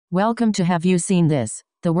Welcome to Have You Seen This?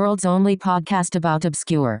 The world's only podcast about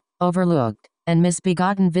obscure, overlooked, and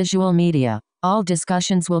misbegotten visual media. All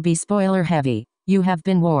discussions will be spoiler heavy. You have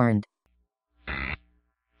been warned.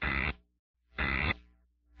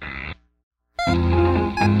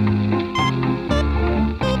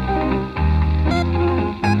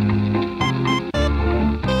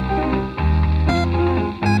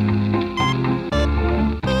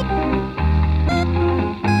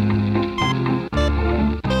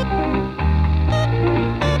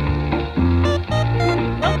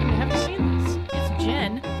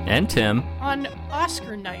 And Tim. On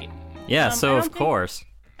Oscar night. Yeah, so of course.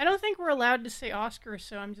 I don't think we're allowed to say Oscar,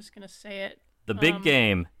 so I'm just going to say it. The big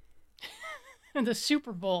game. The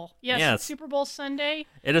Super Bowl. Yes, Super Bowl Sunday.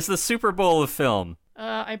 It is the Super Bowl of film.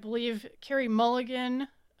 I believe Carey Mulligan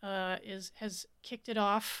has kicked it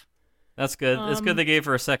off. That's good. It's good they gave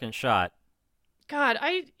her a second shot. God,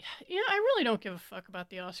 I really don't give a fuck about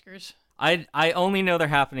the Oscars. I only know they're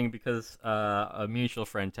happening because a mutual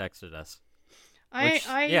friend texted us.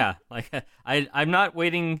 I'm not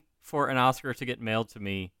waiting for an Oscar to get mailed to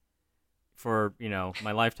me for,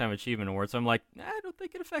 my Lifetime Achievement Award. So I'm like, I don't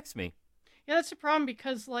think it affects me. Yeah, that's the problem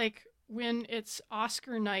because, when it's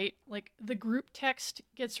Oscar night, the group text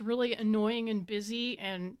gets really annoying and busy,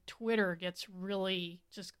 and Twitter gets really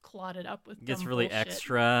just clotted up with gets dumb really bullshit.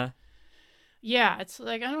 Extra. Yeah, it's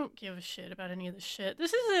I don't give a shit about any of this shit.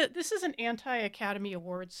 This is an anti-Academy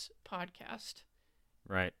Awards podcast.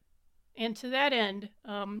 Right. And to that end,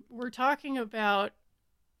 we're talking about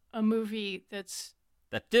a movie that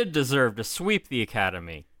did deserve to sweep the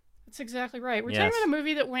Academy. That's exactly right. We're talking about a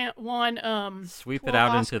movie that won sweep 12 it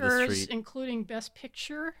out Oscars, into the street, including Best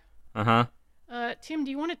Picture. Tim,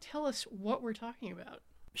 do you want to tell us what we're talking about?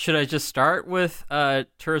 Should I just start with Tura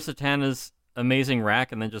Satana's amazing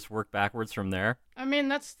rack and then just work backwards from there? I mean,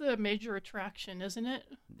 that's the major attraction, isn't it?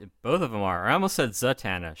 Both of them are. I almost said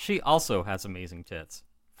Zatanna. She also has amazing tits.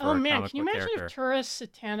 Oh man, can you imagine if Tura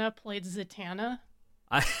Satana played Zatanna?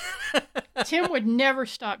 Tim would never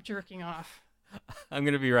stop jerking off. I'm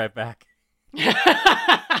going to be right back.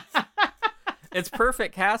 It's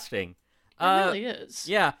perfect casting. It really is.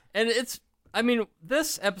 Yeah, and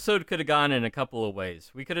this episode could have gone in a couple of ways.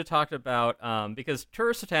 We could have talked about, because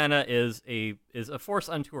Tura Satana is a force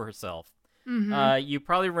unto herself. Mm-hmm. You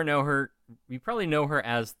probably know her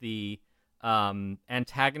as the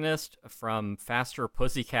antagonist from Faster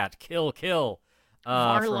Pussycat Kill Kill.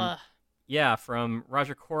 Marla. From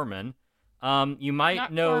Roger Corman. You might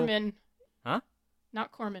Not know... Corman. Huh?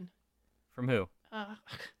 Not Corman. From who?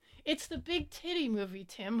 It's the Big Titty movie,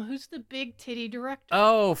 Tim. Who's the Big Titty director?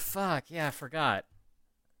 Oh, fuck. Yeah, I forgot.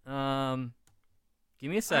 Give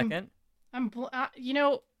me a second. I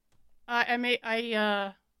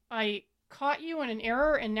caught you in an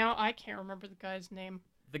error, and now I can't remember the guy's name.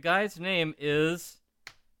 The guy's name is,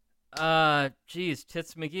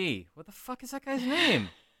 Tits McGee. What the fuck is that guy's name?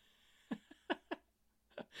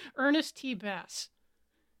 Ernest T. Bass.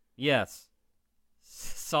 Yes.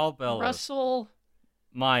 Saul Bellows.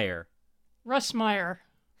 Russ Meyer.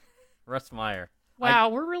 Wow,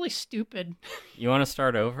 we're really stupid. You want to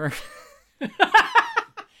start over? I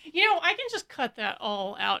can just cut that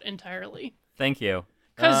all out entirely. Thank you.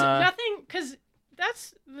 Because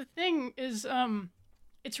that's the thing is,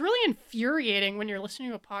 it's really infuriating when you're listening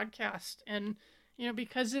to a podcast and,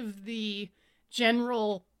 because of the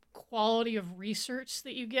general quality of research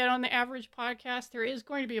that you get on the average podcast, there is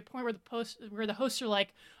going to be a point where the hosts are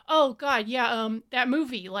like, oh God, yeah, that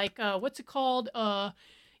movie, what's it called?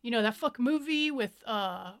 That fucking movie with,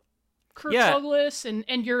 Kirk Douglas,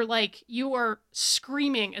 and you're like, you are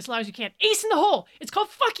screaming as loud as you can, Ace in the Hole! It's called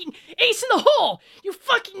fucking Ace in the Hole! You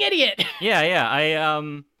fucking idiot!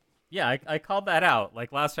 I called that out,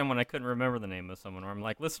 last time when I couldn't remember the name of someone, where I'm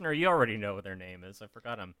like, listener, you already know what their name is. I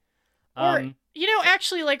forgot them.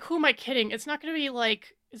 Actually, who am I kidding? It's not going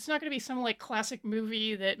to be some, classic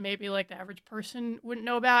movie that maybe, the average person wouldn't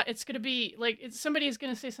know about. It's going to be, somebody's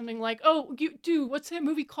going to say something like, oh, dude, what's that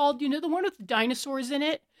movie called? The one with the dinosaurs in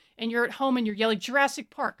it? And you're at home and you're yelling, Jurassic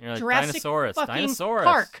Park. You're like, Jurassic Dinosaurus.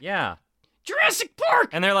 Park. Yeah. Jurassic Park!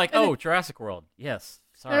 And they're like, Jurassic World. Yes.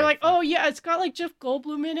 Sorry. They're like, oh, yeah, it's got, Jeff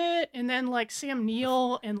Goldblum in it, and then, Sam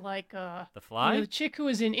Neill, and, The Fly? the chick who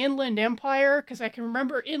was in Inland Empire, because I can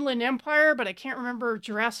remember Inland Empire, but I can't remember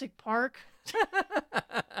Jurassic Park.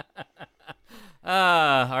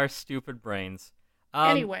 Our stupid brains.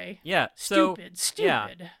 Anyway. Yeah, so...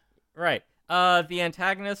 Stupid. Yeah, right. The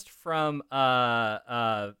antagonist from,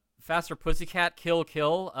 Faster Pussycat Kill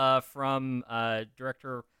Kill, from,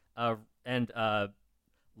 director, and,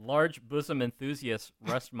 large bosom enthusiast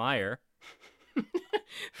Russ Meyer.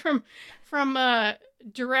 from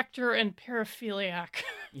director and paraphiliac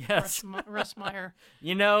Yes. Russ Meyer.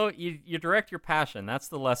 You direct your passion. That's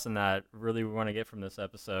the lesson that really we want to get from this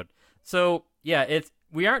episode. So yeah,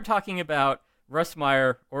 we aren't talking about Russ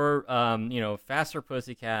Meyer or Faster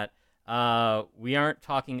Pussycat. We aren't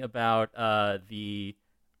talking about well,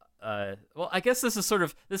 I guess this is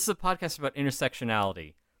a podcast about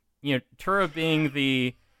intersectionality. Tura being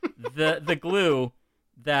the glue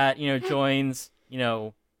that joins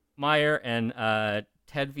Meyer and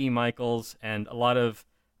Ted V. Michaels and a lot of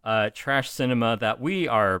trash cinema that we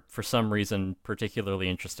are for some reason particularly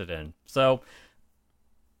interested in. So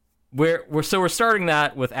we're starting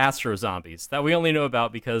that with Astro Zombies that we only know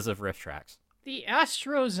about because of riff tracks. The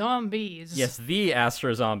Astro Zombies. Yes, the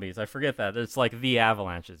Astro Zombies. I forget that. It's like the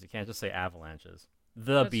Avalanches. You can't just say Avalanches.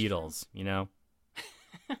 The That's Beatles,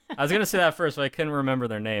 I was going to say that first, but I couldn't remember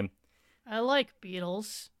their name. I like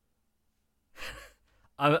Beatles.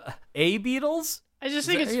 A Beatles? I just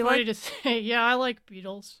think it's funny to say, yeah, I like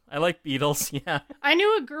Beatles. I like Beatles, yeah. I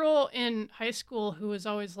knew a girl in high school who was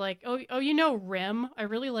always like, oh, Rem? I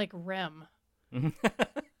really like Rem. And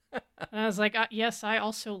I was like, yes, I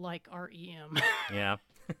also like REM. Yeah.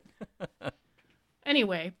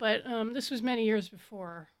 Anyway, but this was many years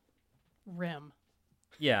before Rem.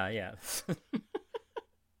 Yeah.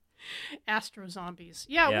 Astro Zombies.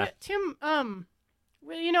 Yeah. Tim, I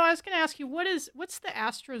was going to ask you, what's the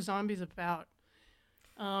Astro Zombies about?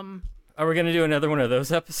 Are we going to do another one of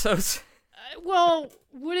those episodes? Well,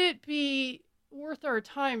 would it be worth our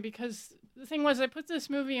time? Because the thing was, I put this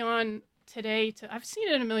movie on today. I've seen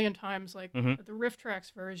it a million times, like the Riff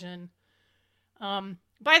Tracks version.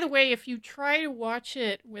 By the way, if you try to watch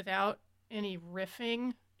it without any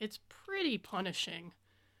riffing, it's pretty punishing.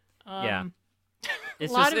 Yeah.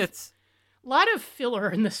 It's a lot of filler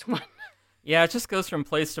in this one. Yeah, it just goes from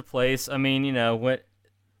place to place. I mean,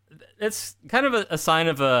 it's kind of a sign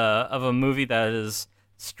of a movie that is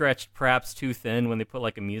stretched perhaps too thin when they put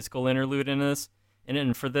like a musical interlude in this.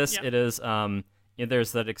 And for this, It is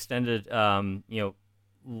there's that extended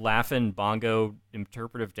laugh-in bongo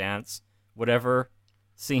interpretive dance, whatever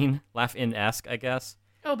scene, laugh-in-esque, I guess.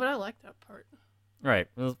 Oh, but I like that part. Right.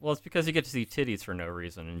 Well, it's because you get to see titties for no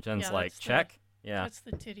reason, and Jen's like, check. Yeah. That's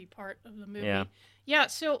the titty part of the movie. Yeah. Yeah.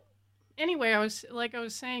 So anyway, I was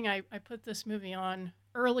saying, I put this movie on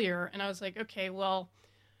earlier, and I was like, okay, well,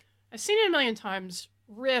 I've seen it a million times.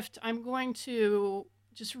 Rift. I'm going to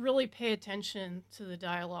just really pay attention to the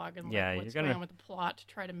dialogue and what's going on with the plot to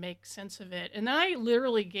try to make sense of it. And then I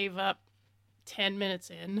literally gave up 10 minutes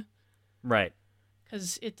in. Right.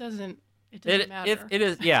 Because it doesn't matter.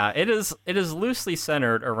 It is loosely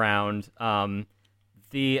centered around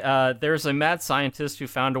there's a mad scientist who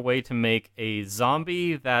found a way to make a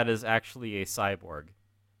zombie that is actually a cyborg,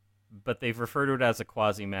 but they've referred to it as a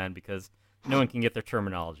quasi-man because no one can get their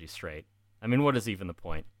terminology straight. I mean, what is even the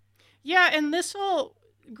point? Yeah, and this all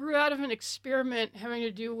grew out of an experiment having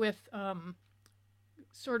to do with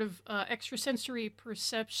sort of extrasensory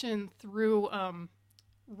perception through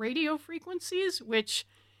radio frequencies, which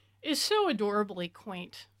is so adorably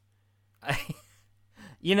quaint.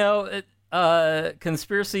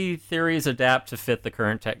 Conspiracy theories adapt to fit the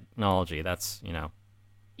current technology. That's,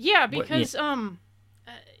 Yeah, because,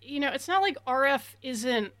 it's not like RF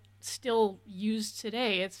isn't still used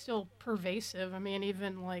today. It's still pervasive. I mean,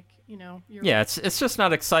 even like, it's just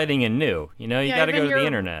not exciting and new. You got to go to the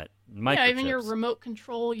internet. Yeah, even your remote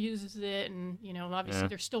control uses it, and, obviously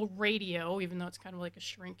there's still radio, even though it's kind of like a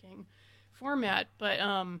shrinking format. But,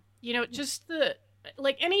 just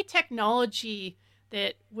any technology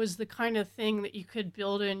that was the kind of thing that you could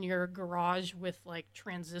build in your garage with like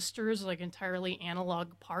transistors, like entirely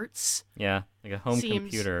analog parts. Yeah, like a home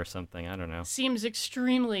computer or something. I don't know. Seems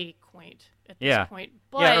extremely quaint at this point.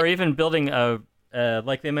 But, yeah, or even building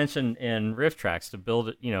like they mentioned in Riff Tracks, to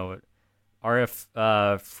build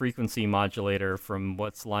RF frequency modulator from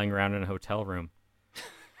what's lying around in a hotel room.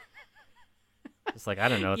 It's like, I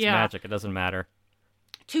don't know, it's magic. It doesn't matter.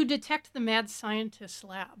 To detect the mad scientist's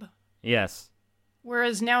lab. Yes.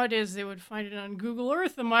 Whereas nowadays they would find it on Google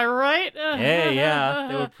Earth, am I right? Hey, yeah.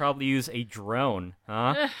 They would probably use a drone,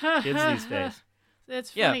 huh? Kids these days.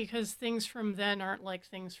 That's funny because things from then aren't like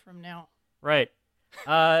things from now. Right.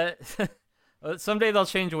 Someday they'll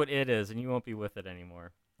change what it is, and you won't be with it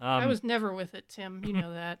anymore. I was never with it, Tim. You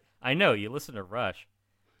know that. I know. You listen to Rush.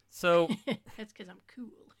 So that's because I'm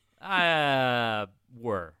cool.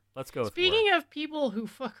 Let's go with Speaking of people who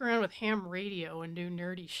fuck around with ham radio and do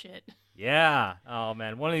nerdy shit. Yeah. Oh,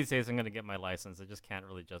 man. One of these days I'm going to get my license. I just can't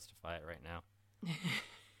really justify it right now.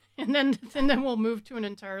 and then we'll move to an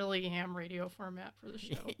entirely ham radio format for the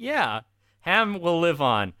show. Yeah. Ham will live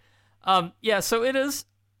on. Yeah, so it is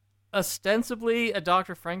ostensibly a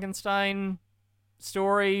Dr. Frankenstein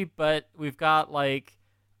story, but we've got like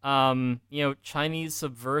Chinese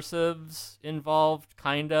subversives involved,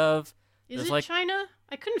 kind of. Is it like China?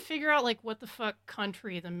 I couldn't figure out like what the fuck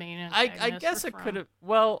country the main antagonists I guess are it from. could have.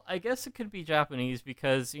 Well, I guess it could be Japanese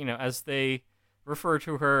because as they refer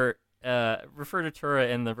to her, refer to Tura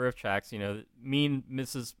in the riff tracks. Mean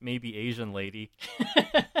Mrs. Maybe Asian Lady.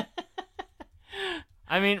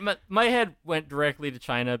 I mean, my head went directly to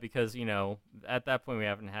China because at that point we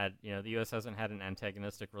haven't had the U.S. hasn't had an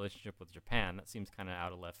antagonistic relationship with Japan. That seems kind of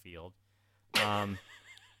out of left field.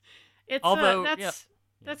 It's although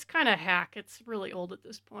that's kind of hack. It's really old at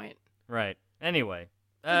this point. Right. Anyway,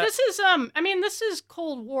 This is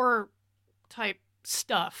Cold War type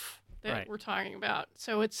stuff that Right. we're talking about.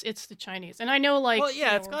 So it's the Chinese, and I know like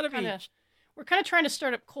it's got to be. we're kind of trying to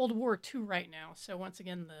start up Cold War 2 right now. So once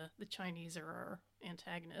again, the Chinese are our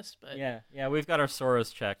antagonists. But Yeah, we've got our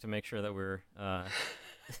Soros check to make sure that we're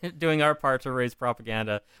doing our part to raise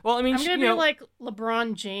propaganda. Well, I mean, I'm gonna be like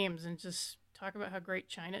LeBron James and just talk about how great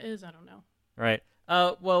China is. I don't know. Right.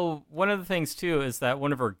 Well, one of the things too is that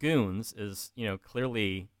one of her goons is,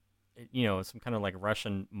 clearly, some kind of like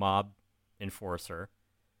Russian mob enforcer.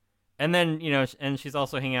 And then, and she's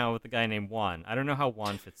also hanging out with a guy named Juan. I don't know how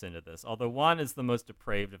Juan fits into this, although Juan is the most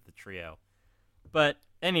depraved of the trio. But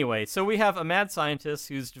anyway, so we have a mad scientist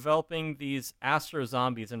who's developing these astro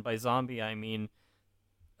zombies, and by zombie I mean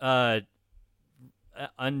undead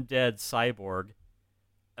cyborg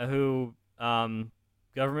who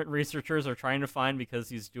government researchers are trying to find because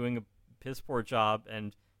he's doing a piss poor job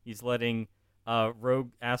and he's letting rogue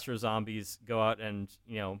astro zombies go out and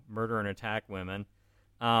murder and attack women.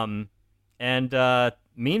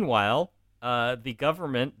 Meanwhile, the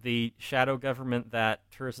government, the shadow government that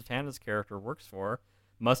Tura Satana's character works for,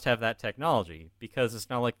 must have that technology because it's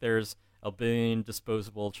not like there's a billion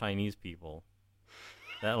disposable Chinese people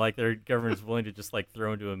that like their government is willing to just like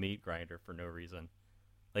throw into a meat grinder for no reason.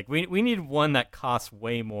 Like we need one that costs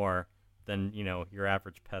way more than your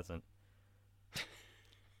average peasant.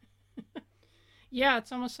 Yeah,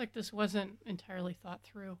 it's almost like this wasn't entirely thought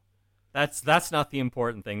through. That's not the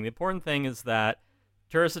important thing. The important thing is that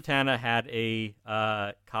Tura Satana had a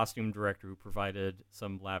costume director who provided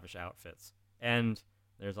some lavish outfits, and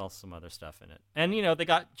there's also some other stuff in it. And they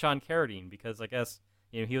got John Carradine because I guess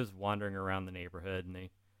he was wandering around the neighborhood, and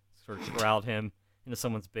they sort of corralled him into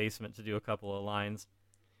someone's basement to do a couple of lines.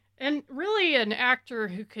 And really, an actor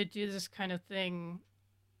who could do this kind of thing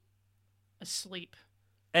asleep.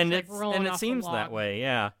 And It's like rolling it off a seems log. that way,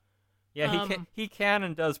 yeah. Yeah, he can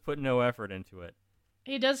and does put no effort into it.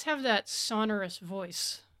 He does have that sonorous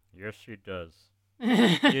voice. Yes, he does.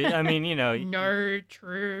 I mean,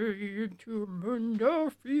 Nitrate to Mundo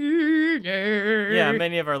Fide. Yeah,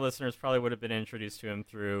 many of our listeners probably would have been introduced to him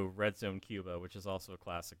through Red Zone Cuba, which is also a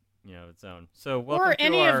classic, its own. So welcome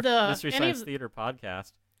to our Mystery Science Theater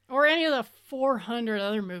podcast. Or any of the 400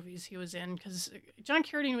 other movies he was in, because John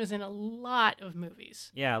Carradine was in a lot of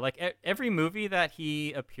movies. Yeah, like every movie that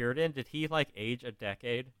he appeared in, did he like age a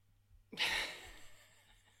decade?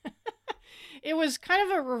 It was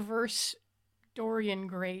kind of a reverse Dorian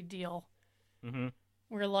Gray deal. Mm-hmm.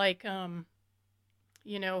 Where like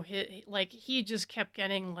he just kept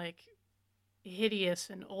getting like hideous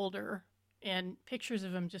and older, and pictures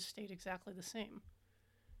of him just stayed exactly the same.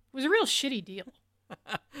 It was a real shitty deal.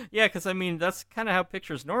 Yeah, because I mean that's kind of how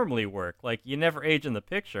pictures normally work. Like you never age in the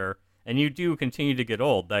picture, and you do continue to get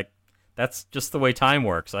old. Like that's just the way time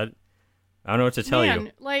works. I don't know what to tell you.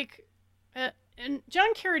 Like, and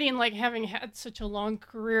John Carradine, like having had such a long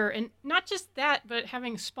career, and not just that, but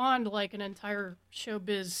having spawned like an entire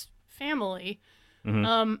showbiz family.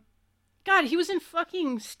 Mm-hmm. God, he was in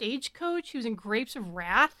fucking Stagecoach. He was in Grapes of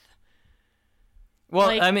Wrath. Well,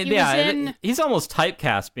 like, I mean, he's almost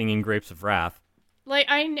typecast being in Grapes of Wrath. Like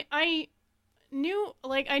I knew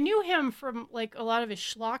him from like a lot of his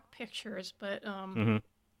schlock pictures, but Mm-hmm.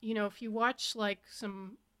 If you watch like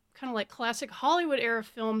some kind of like classic Hollywood era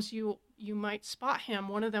films, you might spot him.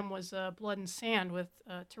 One of them was Blood and Sand with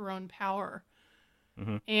Tyrone Power,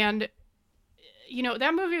 Mm-hmm. and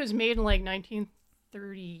that movie was made in like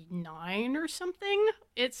 1939 or something.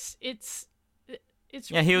 It's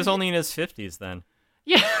Yeah, he was only in his 50s then.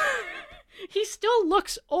 Yeah. He still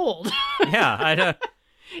looks old. Yeah, I know.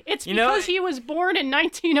 It's because he was born in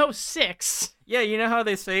 1906. Yeah, you know how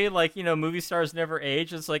they say, like, movie stars never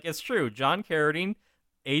age? It's like, it's true. John Carradine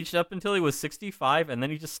aged up until he was 65, and then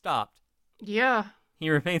he just stopped. Yeah. He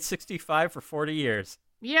remained 65 for 40 years.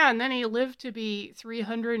 Yeah, and then he lived to be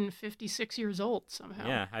 356 years old somehow.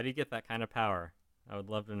 Yeah, how do you get that kind of power? I would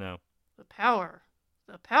love to know. The power.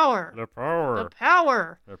 The power. The power. The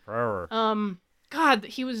power. The power. God,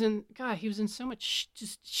 he was in so much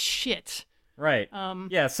just shit. Right.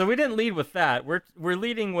 Yeah, so we didn't lead with that. We're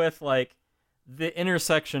leading with like the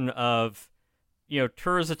intersection of, you know,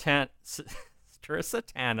 Turisatana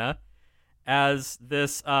as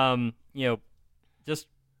this you know, just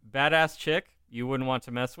badass chick you wouldn't want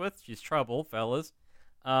to mess with. She's trouble, fellas.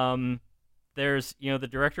 There's, you know, the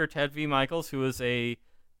director Ted V. Michaels, who is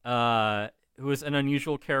an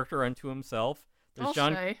unusual character unto himself. There's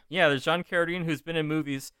there's John Carradine, who's been in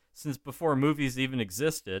movies since before movies even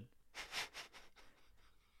existed.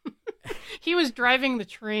 He was driving the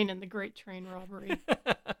train in The Great Train Robbery.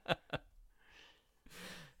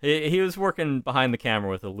 He was working behind the camera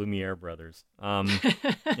with the Lumiere brothers.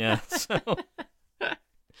 Yeah, so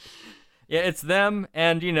yeah, it's them,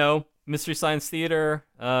 and you know, Mystery Science Theater.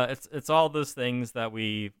 It's all those things that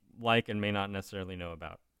we like and may not necessarily know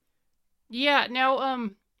about. Yeah. Now,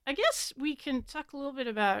 I guess we can talk a little bit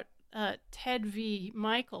about Ted V.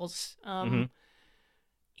 Michaels.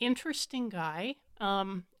 Interesting guy.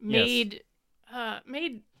 Made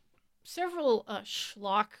several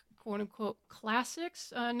schlock, quote unquote,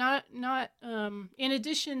 classics. Not in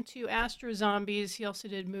addition to Astro Zombies, he also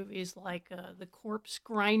did movies like The Corpse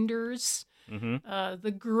Grinders,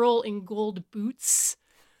 The Girl in Gold Boots.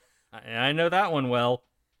 I know that one well.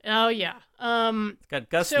 Oh yeah. It's got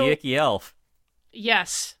Gus the Icky Elf.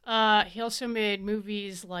 Yes. He also made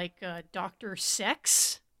movies like Dr.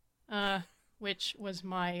 Sex, which was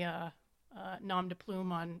my nom de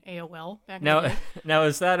plume on AOL back in the day. Now,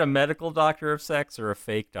 is that a medical doctor of sex or a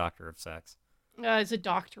fake doctor of sex? It's a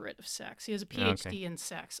doctorate of sex. He has a PhD in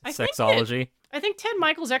sex. Sexology? I think Ted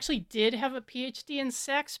Michaels actually did have a PhD in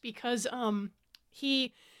sex because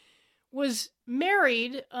he was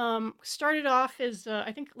married, started off as,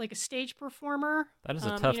 I think, like a stage performer. That is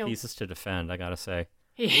a tough thesis to defend, I gotta say.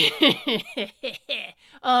 You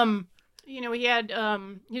know, he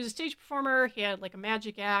was a stage performer. He had like a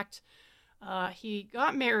magic act. He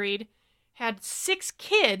got married, had 6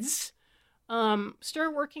 kids,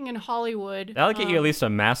 started working in Hollywood. That'll get you at least a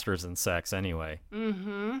master's in sex anyway.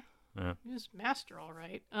 Mm-hmm. Yeah. He was master, all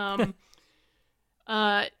right.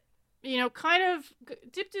 You know, kind of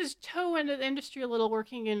dipped his toe into the industry a little,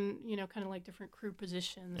 working in, you know, kind of like different crew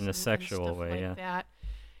positions. In a sexual and stuff way, like that.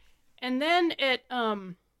 And then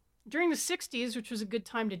during the 60s, which was a good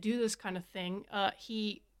time to do this kind of thing,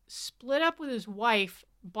 he split up with his wife,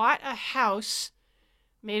 bought a house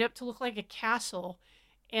made up to look like a castle,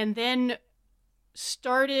 and then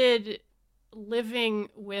started living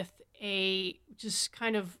with a just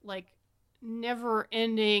kind of like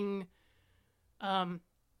never-ending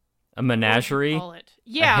a menagerie? Call it?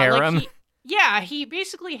 Yeah, a harem? He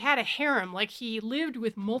basically had a harem. Like, he lived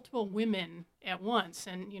with multiple women at once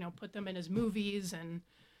and, you know, put them in his movies and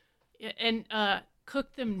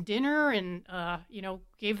cooked them dinner and, you know,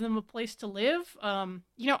 gave them a place to live.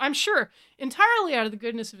 You know, I'm sure entirely out of the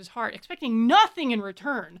goodness of his heart, expecting nothing in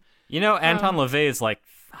return. You know, Anton LaVey is like,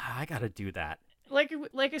 I gotta do that.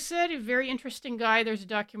 Like I said, a very interesting guy. There's a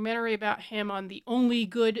documentary about him on the only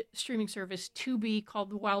good streaming service, Tubi, called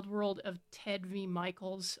The Wild World of Ted V.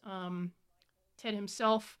 Michaels. Ted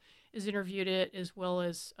himself is interviewed it, as well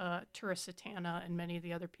as Turisatana and many of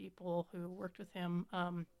the other people who worked with him.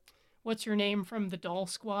 What's her name from the Doll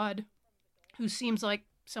Squad, who seems like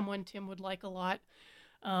someone Tim would like a lot.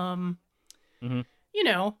 You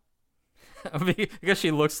know. Because she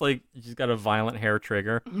looks like she's got a violent hair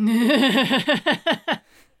trigger.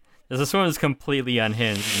 This one is completely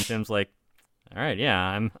unhinged, and Tim's like, all right, yeah,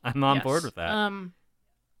 I'm on board with that.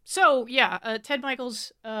 So, yeah, Ted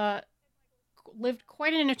Michaels lived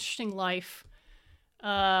quite an interesting life.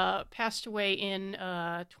 Passed away in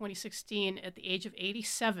 2016 at the age of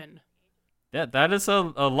 87. That is a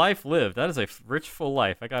life lived. That is a rich, full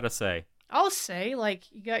life, I gotta say. I'll say, like,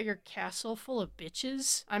 you got your castle full of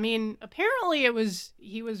bitches. I mean, apparently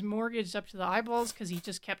he was mortgaged up to the eyeballs because he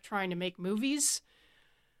just kept trying to make movies.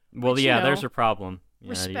 Well, which, yeah, you know, there's a problem.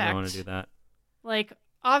 Yeah, respect. you don't want to do that. Like,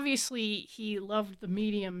 obviously, he loved the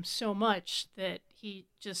medium so much that he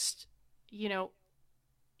just, you know,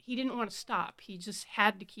 he didn't want to stop. He just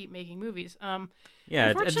had to keep making movies.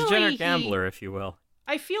 Yeah, a degenerate gambler, if you will.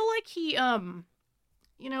 I feel like he,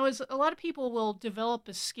 you know, as a lot of people will develop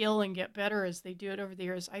a skill and get better as they do it over the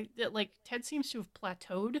years. Ted seems to have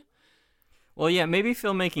plateaued. Well, yeah, maybe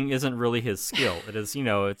filmmaking isn't really his skill. It is, you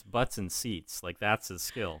know, it's butts and seats. Like, that's his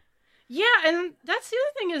skill. Yeah, and that's the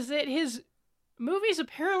other thing is that his movies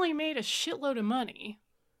apparently made a shitload of money.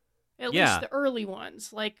 At least the early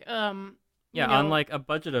ones. Like, yeah, on, like, a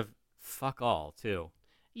budget of fuck all, too.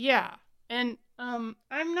 Yeah, and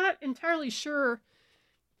I'm not entirely sure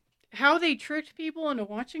how they tricked people into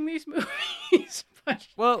watching these movies, but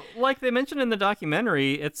Well, like they mentioned in the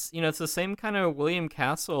documentary, it's the same kind of William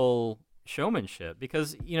Castle showmanship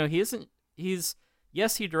because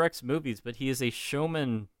yes, he directs movies, but he is a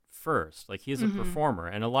showman first. Like he is a performer,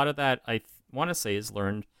 and a lot of that I want to say is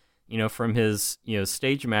learned, from his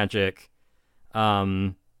stage magic. I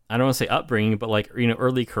don't want to say upbringing, but like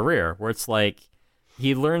early career, where it's like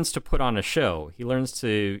he learns to put on a show. He learns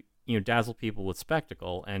to dazzle people with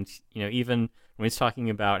spectacle, and even when he's talking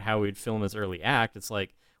about how he'd film his early act, it's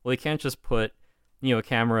like, well, he can't just put a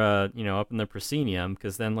camera up in the proscenium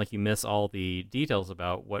because then like you miss all the details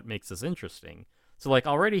about what makes this interesting. So like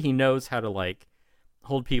already he knows how to like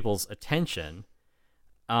hold people's attention.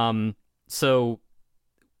 So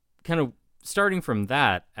kind of starting from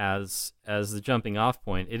that as the jumping off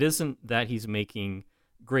point, it isn't that he's making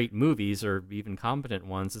great movies or even competent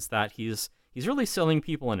ones. It's that he's really selling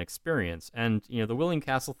people an experience. And the William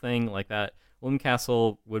Castle thing, like that, William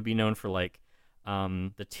Castle would be known for like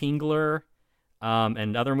The Tingler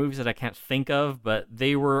and other movies that I can't think of, but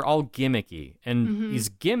they were all gimmicky. And these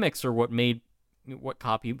gimmicks are what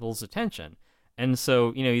caught people's attention. And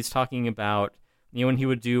so he's talking about when he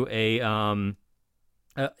would do a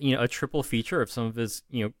triple feature of some of his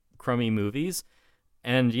crummy movies,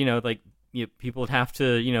 and people would have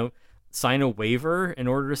to sign a waiver in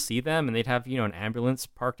order to see them, and they'd have an ambulance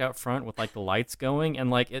parked out front with like the lights going, and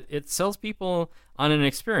like it sells people on an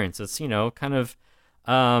experience. It's kind of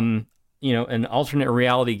an alternate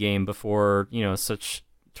reality game before such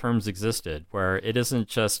terms existed, where it isn't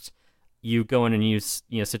just you go in and you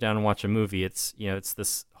sit down and watch a movie. It's it's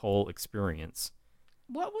this whole experience.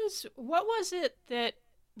 what was it that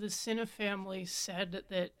the Cine family said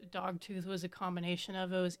that Dogtooth was a combination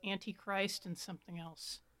of? It was Antichrist and something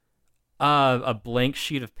else. A blank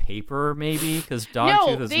sheet of paper, maybe, because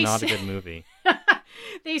Dogtooth is not a good movie.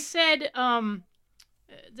 They said in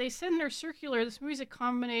their circular, this movie's a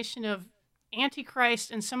combination of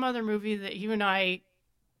Antichrist and some other movie that you and I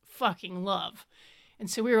fucking love. And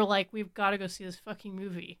so we were like, we've got to go see this fucking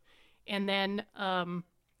movie. And then write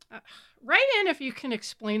in if you can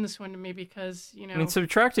explain this one to me, because I mean,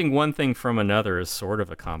 subtracting one thing from another is sort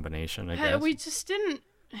of a combination, I guess. We just didn't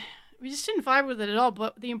vibe with it at all.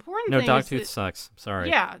 But the important thing Dogtooth is sucks. Sorry.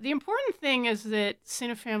 Yeah, the important thing is that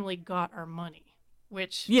Cine family got our money,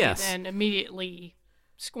 which yes. they then immediately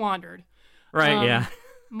squandered. Right. Yeah.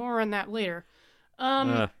 More on that later.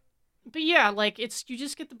 But yeah, like you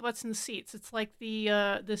just get the butts in the seats. It's like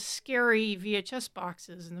the scary VHS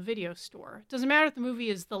boxes in the video store. It doesn't matter if the movie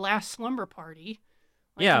is The Last Slumber Party.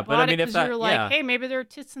 Like, yeah, but I mean, if that, you're like, hey, maybe there are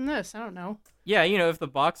tits in this. I don't know. Yeah, if the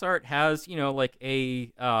box art has like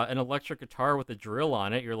an electric guitar with a drill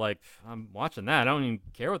on it, you're like, I'm watching that. I don't even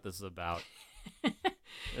care what this is about. By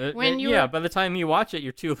the time you watch it,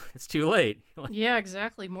 it's too late. Yeah,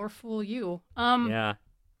 exactly. More fool you. Yeah.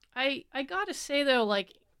 I gotta say though,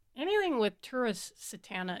 like, anything with Tourist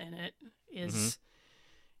Satana in it is,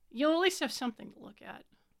 you'll at least have something to look at.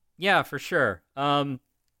 Yeah, for sure.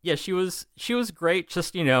 Yeah, she was great.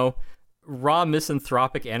 Just raw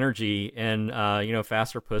misanthropic energy in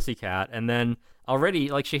Faster Pussycat, and then already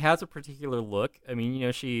like she has a particular look. I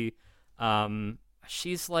mean,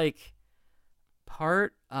 she's like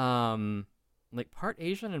part Asian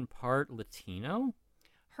and part Latino.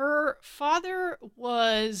 Her father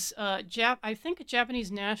was I think a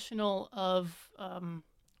Japanese national of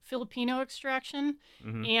Filipino extraction,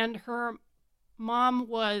 and her mom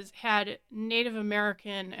had Native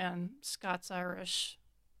American and Scots-Irish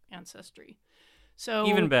ancestry. So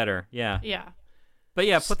even better, yeah. Yeah. But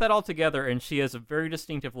yeah, put that all together, and she has a very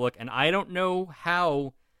distinctive look, and I don't know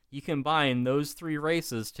how you combine those three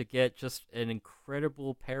races to get just an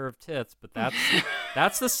incredible pair of tits, but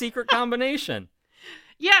that's the secret combination.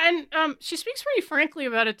 Yeah, and she speaks pretty frankly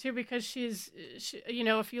about it too, because she's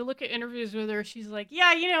if you look at interviews with her, she's like,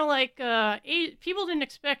 yeah, people didn't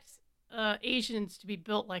expect Asians to be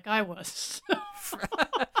built like I was.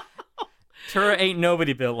 Tura ain't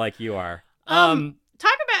nobody built like you are. Talk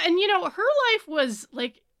about, and her life was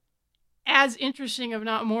like as interesting, if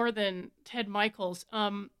not more, than Ted Michaels.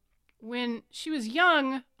 When she was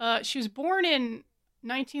young, she was born in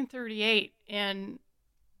 1938, and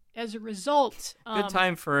as a result, good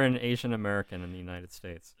time for an Asian American in the United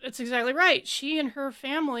States. That's exactly right. She and her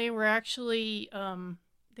family were actually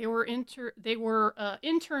they were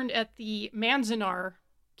interned at the Manzanar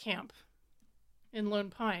camp in Lone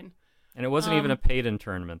Pine. And it wasn't even a paid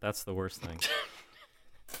internment. That's the worst thing.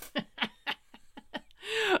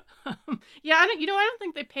 Yeah, I don't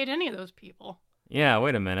think they paid any of those people. Yeah,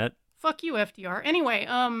 wait a minute. Fuck you, FDR. Anyway,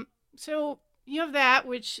 so you have that,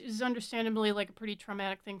 which is understandably like a pretty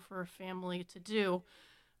traumatic thing for a family to do.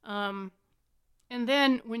 And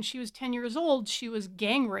then when she was 10 years old, she was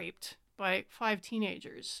gang raped by 5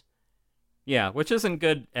 teenagers. Yeah, which isn't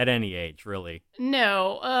good at any age, really.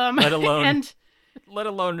 No. Let alone, and let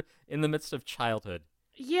alone in the midst of childhood.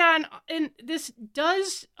 yeah, and this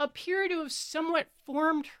does appear to have somewhat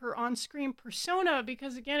formed her on-screen persona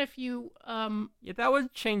because, again, if you Yeah, that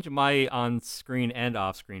would change my on-screen and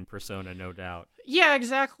off-screen persona, no doubt. yeah,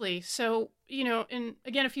 exactly. So, and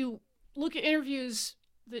again, if you look at interviews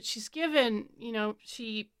that she's given,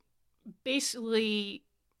 she basically,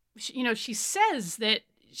 she says that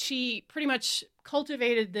she pretty much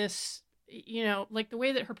cultivated this, like the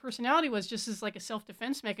way that her personality was just as like a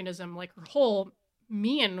self-defense mechanism. Like her whole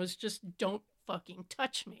mien was just don't fucking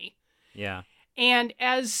touch me. Yeah. And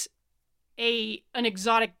as an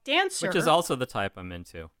exotic dancer, Which is also the type I'm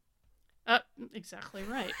into. exactly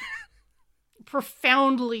right.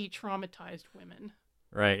 Profoundly traumatized women.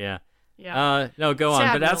 Right, yeah. Yeah. No, go on.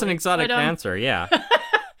 Sad, But as an really. exotic But, dancer, yeah.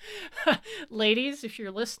 Ladies, if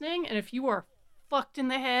you're listening and if you are fucked in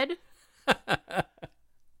the head,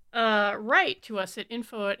 write to us at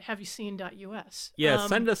info@haveyouseen.us. Yeah,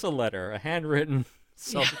 send us a letter, a handwritten,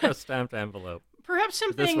 self-addressed stamped envelope. Perhaps This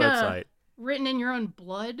something website. written in your own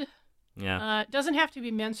blood. Yeah. It doesn't have to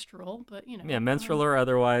be menstrual, but Yeah, menstrual or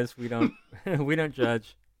otherwise, we don't we don't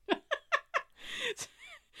judge.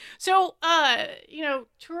 So,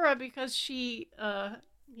 Tura, because she,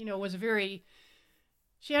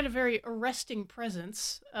 she had a very arresting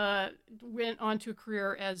presence, went on to a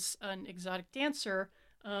career as an exotic dancer.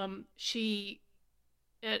 If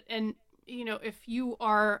you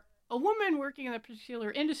are a woman working in a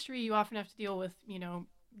particular industry, you often have to deal with,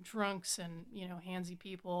 drunks and, handsy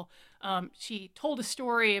people. She told a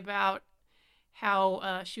story about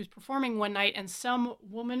how she was performing one night and some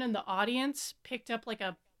woman in the audience picked up like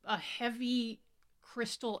a heavy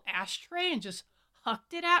crystal ashtray and just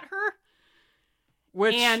hucked it at her.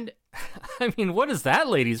 Which, and I mean, what is that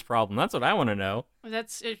lady's problem? That's what I want to know.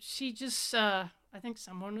 that's it. She just, I think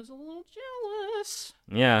someone was a little jealous.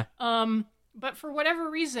 Yeah. But for whatever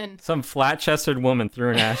reason, Some flat-chested woman threw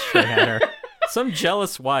an ashtray at her. Some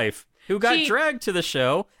jealous wife who got dragged to the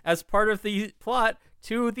show as part of the plot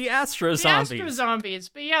to the Astro Zombies. The Astro Zombies.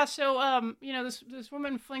 But yeah, so this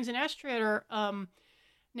woman flings an ashtray at her.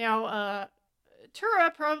 Now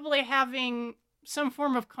Tura, probably having some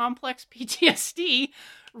form of complex PTSD,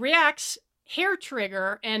 reacts hair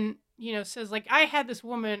trigger and says like, I had this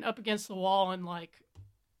woman up against the wall in like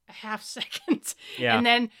a half second. Yeah. And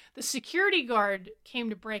then the security guard came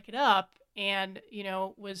to break it up and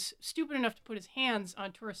was stupid enough to put his hands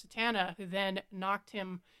on Tura Satana, who then knocked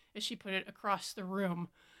him, as she put it, across the room.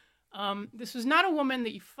 This was not a woman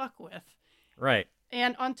that you fuck with. Right.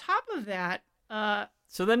 And on top of that,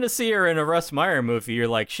 so then to see her in a Russ Meyer movie, you're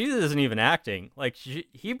like, she isn't even acting. Like,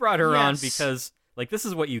 he brought her on because, like, this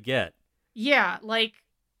is what you get. Yeah, like,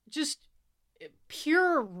 just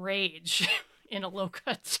pure rage in a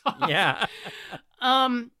low-cut top. Yeah.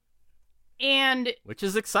 And which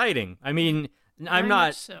is exciting. I mean, I'm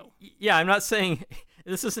not saying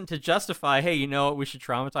this isn't to justify, hey, we should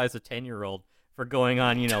traumatize a 10-year-old for going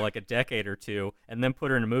on, like a decade or two and then put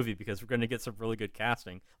her in a movie because we're going to get some really good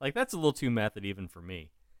casting. Like, that's a little too method even for me.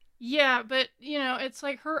 Yeah, but, it's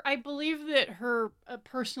like I believe that her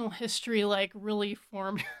personal history, like, really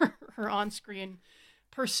formed her on-screen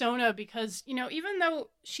persona because, even though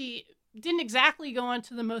she didn't exactly go on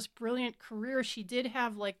to the most brilliant career, she did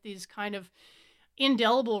have, like, these kind of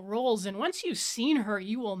indelible roles. And once you've seen her,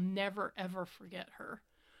 you will never, ever forget her.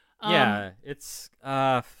 Yeah, it's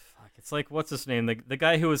like, what's his name? The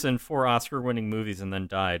guy who was in 4 Oscar-winning movies and then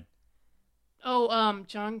died. Oh,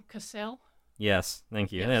 John Cassell? Yes,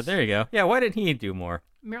 thank you. Yes. Yeah, there you go. Yeah, why didn't he do more?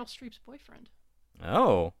 Meryl Streep's boyfriend.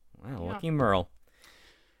 Oh, wow, Yeah. lucky Merle.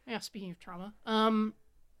 Yeah, speaking of trauma.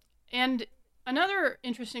 And another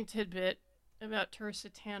interesting tidbit about Tura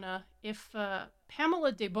Satana, if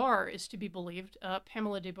Pamela Des Barres is to be believed,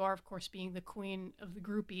 Pamela Des Barres, of course, being the queen of the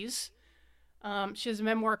groupies, she has a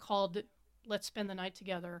memoir called Let's Spend the Night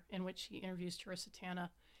Together, in which she interviews Tura Satana.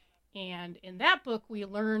 And in that book, we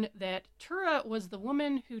learn that Tura was the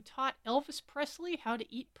woman who taught Elvis Presley how to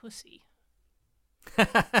eat pussy.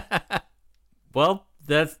 Well,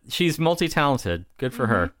 she's multi-talented. Good for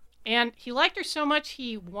her. And he liked her so much,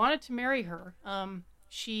 he wanted to marry her.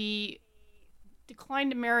 She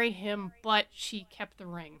declined to marry him, but she kept the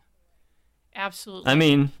ring. Absolutely. I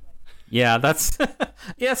mean, yeah, that's...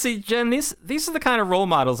 yeah, see, Jen, these are the kind of role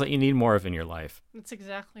models that you need more of in your life. That's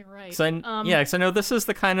exactly right. Because I know this is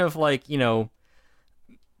the kind of, like,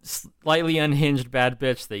 slightly unhinged bad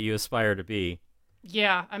bitch that you aspire to be.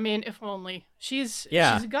 Yeah, I mean, if only. She's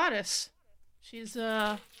a goddess. She's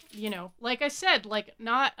like I said, like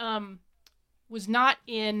not was not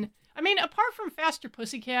in. I mean, apart from Faster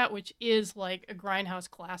Pussycat, which is like a Grindhouse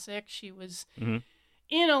classic, she was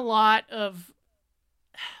in a lot of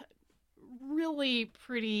really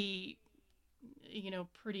pretty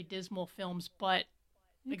dismal films. But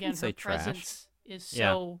again, her presence is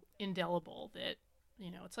so indelible that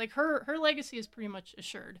it's like her legacy is pretty much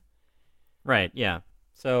assured. Right. Yeah.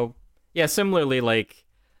 So yeah, similarly, like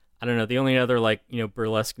I don't know, the only other like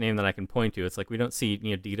burlesque name that I can point to, it's like we don't see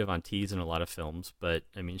Dita Von Teese in a lot of films, but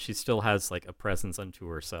I mean she still has like a presence unto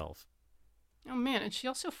herself. Oh man, and she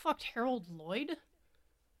also fucked Harold Lloyd.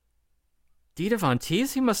 Dita Von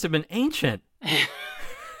Teese, he must have been ancient.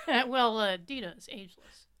 Well, Dita is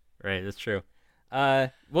ageless. Right, that's true.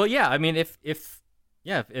 Well, yeah, I mean, if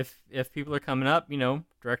people are coming up,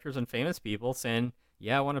 directors and famous people saying,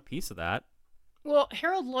 yeah, I want a piece of that. Well,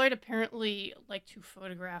 Harold Lloyd apparently liked to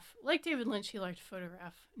photograph, like David Lynch, he liked to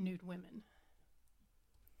photograph nude women.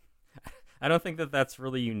 I don't think that that's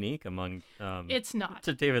really unique among. It's not.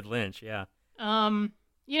 To David Lynch, yeah.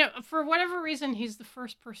 For whatever reason, he's the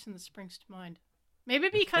first person that springs to mind. Maybe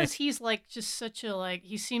because he's like just such a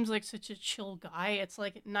he seems like such a chill guy. It's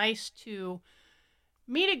like nice to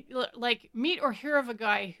meet or hear of a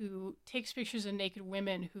guy who takes pictures of naked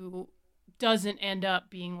women who doesn't end up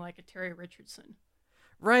being like a Terry Richardson.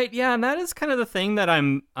 Right, yeah, and that is kind of the thing that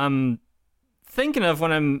I'm thinking of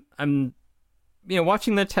when I'm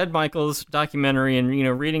watching the Ted Michaels documentary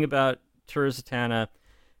and reading about Tura Satana,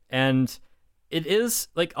 and it is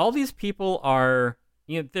like all these people are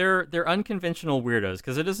they're unconventional weirdos,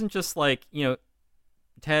 because it isn't just like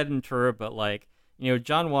Ted and Tura, but like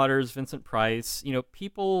John Waters, Vincent Price,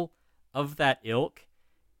 people of that ilk.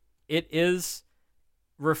 It is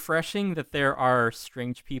refreshing that there are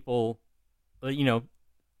strange people,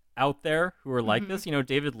 out there who are like this.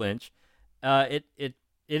 David Lynch. It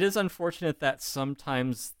is unfortunate that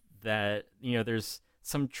sometimes that there's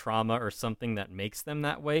some trauma or something that makes them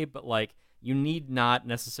that way, but like you need not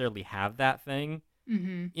necessarily have that thing.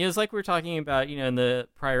 It's like we were talking about in the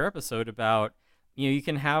prior episode about you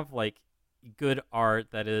can have like good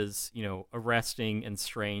art that is arresting and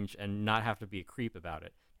strange and not have to be a creep about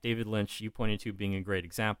it. David Lynch, you pointed to being a great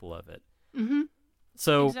example of it.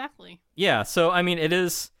 So exactly. Yeah. So I mean,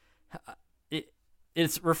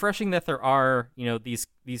 it's refreshing that there are these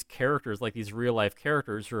characters, like these real life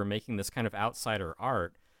characters, who are making this kind of outsider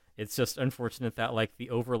art. It's just unfortunate that like the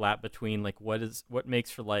overlap between like what makes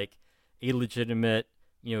for like a legitimate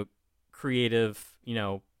creative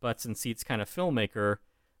butts and seats kind of filmmaker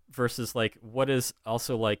versus like what is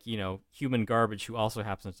also like human garbage who also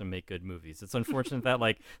happens to make good movies. It's unfortunate that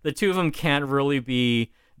like the two of them can't really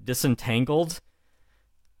be disentangled.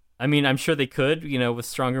 I mean, I'm sure they could with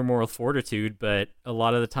stronger moral fortitude, but a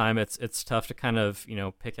lot of the time it's tough to kind of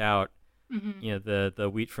pick out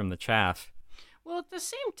the wheat from the chaff. Well, at the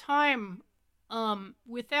same time,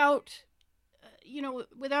 without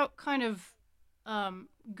kind of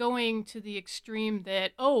going to the extreme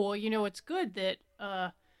that it's good that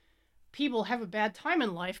people have a bad time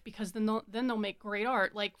in life because then they'll make great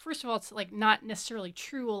art. Like, first of all, it's like not necessarily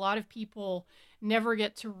true. A lot of people never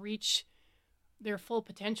get to reach their full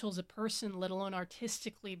potential as a person, let alone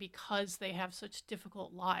artistically, because they have such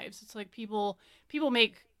difficult lives. It's like people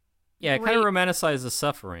make it kind of romanticizes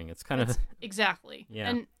suffering. It's kind of exactly. Yeah.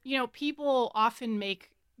 And people often make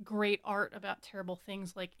great art about terrible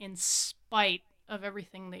things, like in spite of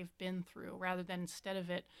everything they've been through rather than instead of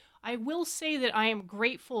it. I will say that I am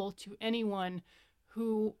grateful to anyone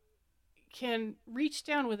who can reach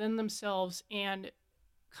down within themselves and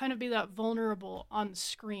kind of be that vulnerable on the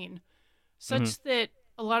screen, such that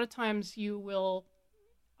a lot of times you will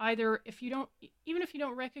either, even if you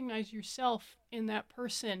don't recognize yourself in that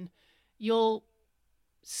person, you'll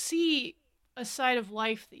see a side of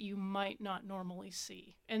life that you might not normally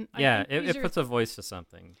see. And it puts a voice to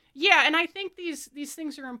something. Yeah, and I think these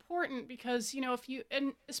things are important because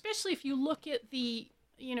especially if you look at the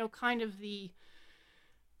kind of the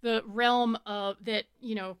realm of that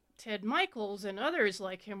Ted Michaels and others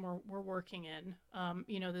like him were working in,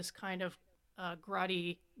 this kind of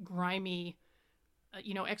grimy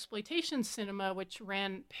exploitation cinema, which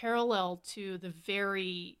ran parallel to the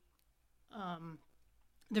very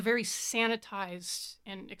sanitized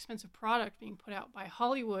and expensive product being put out by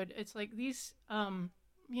Hollywood. It's like these,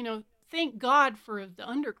 thank God for the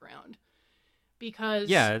underground, because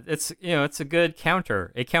it's a good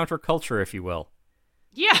counterculture, if you will.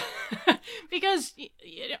 Yeah, because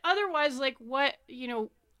otherwise, like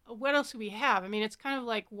what else do we have? I mean, it's kind of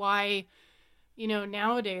like why,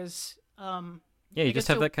 nowadays. Yeah, you like just it's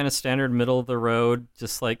have so- that kind of standard middle of the road,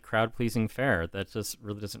 just like crowd pleasing fare that just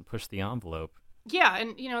really doesn't push the envelope. Yeah, and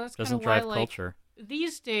that's kind Doesn't of why drive like culture.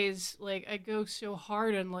 these days, like I go so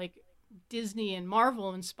hard on like Disney and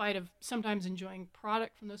Marvel in spite of sometimes enjoying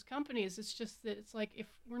product from those companies. It's just that it's like if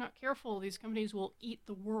we're not careful, these companies will eat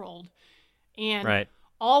the world, and Right.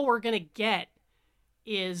 all we're gonna get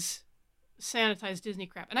is sanitized Disney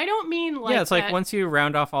crap. And I don't mean like Yeah, it's like that- once you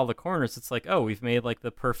round off all the corners, it's like, oh, we've made like the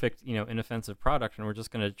perfect, inoffensive product, and we're just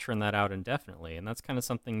going to churn that out indefinitely. And that's kind of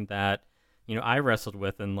something that, I wrestled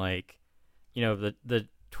with in like, the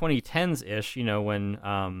 2010s ish,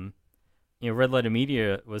 when, Red Letter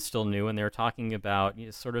Media was still new, and they were talking about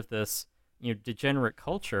sort of this, degenerate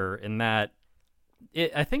culture in that,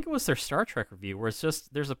 I think it was their Star Trek review, where it's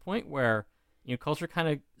just there's a point where culture kind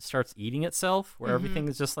of starts eating itself, where everything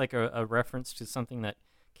is just like a reference to something that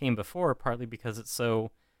came before, partly because it's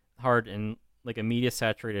so hard in like a media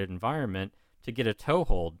saturated environment to get a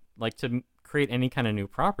toehold, like to create any kind of new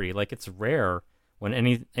property. Like it's rare when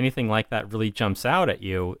anything like that really jumps out at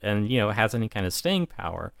you and has any kind of staying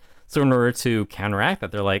power. So in order to counteract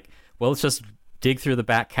that, they're like, well, let's just dig through the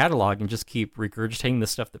back catalog and just keep regurgitating the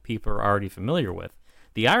stuff that people are already familiar with.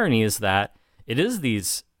 The irony is that it is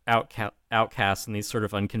these outcasts and these sort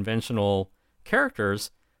of unconventional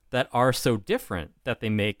characters that are so different that they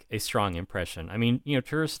make a strong impression. I mean,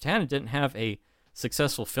 Toru Satana didn't have a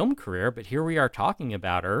successful film career, but here we are talking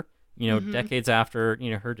about her, decades after,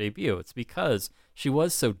 her debut. It's because she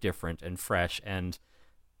was so different and fresh and,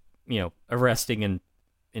 arresting and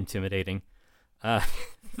intimidating.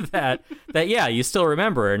 That yeah, you still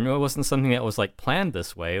remember her, and it wasn't something that was like planned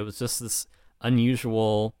this way. It was just this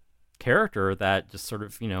unusual character that just sort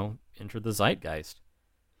of entered the zeitgeist.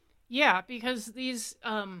 Yeah, because these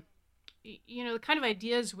the kind of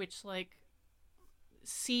ideas which like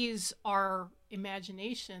seize our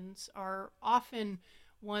imaginations are often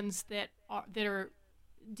ones that are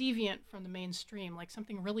deviant from the mainstream, like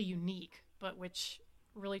something really unique but which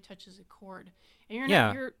really touches a chord. And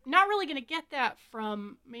you're not really going to get that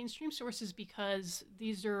from mainstream sources because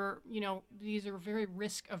these are very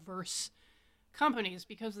risk averse companies,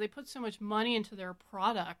 because they put so much money into their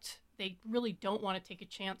product. They really don't want to take a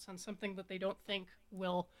chance on something that they don't think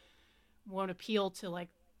won't appeal to like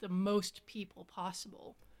the most people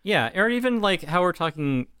possible. Yeah, or even like how we're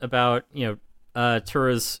talking about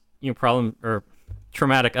Tura's problem or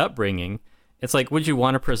traumatic upbringing. It's like, would you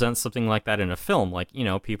want to present something like that in a film? Like,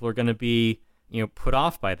 people are going to be put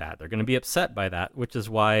off by that. They're going to be upset by that, which is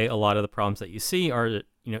why a lot of the problems that you see are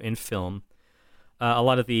in film. A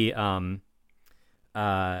lot of the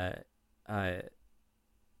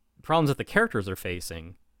problems that the characters are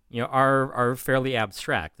facing, are fairly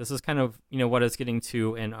abstract. This is kind of, what I was getting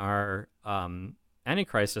to in our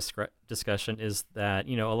Antichrist discussion is that,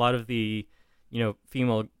 a lot of the,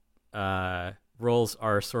 female roles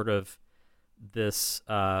are sort of this,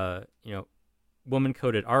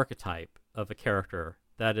 woman-coded archetype of a character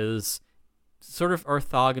that is sort of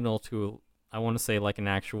orthogonal to, I want to say, like an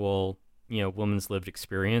actual, woman's lived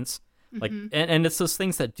experience. Like, and it's those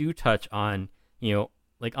things that do touch on,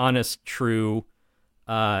 like honest, true,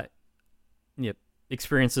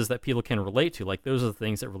 experiences that people can relate to. Like, those are the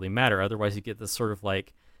things that really matter. Otherwise, you get this sort of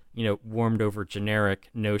like, warmed over generic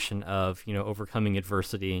notion of, overcoming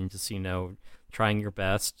adversity and just, trying your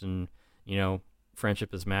best and,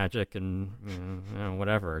 friendship is magic and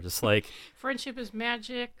whatever. Just like friendship is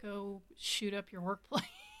magic. Go shoot up your workplace.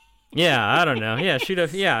 Yeah, I don't know. Yeah, shoot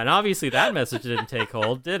up. Yeah, and obviously that message didn't take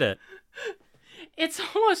hold, did it? It's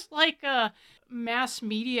almost like mass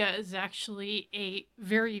media is actually a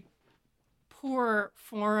very poor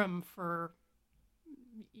forum for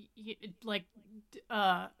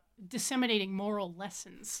disseminating moral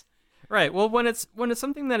lessons. Right. Well, when it's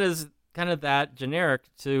something that is kind of that generic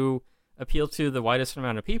to appeal to the widest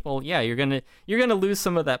amount of people, yeah, you're gonna lose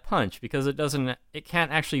some of that punch because it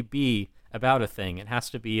can't actually be about a thing. It has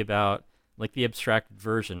to be about like the abstracted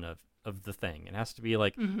version of the thing. It has to be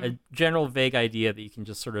like a general vague idea that you can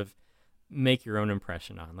just sort of make your own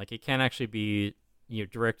impression on. Like, it can't actually be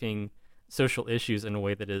directing social issues in a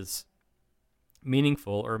way that is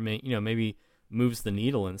meaningful or maybe moves the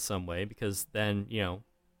needle in some way, because then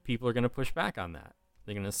people are going to push back on that.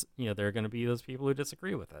 They're going to there are going to be those people who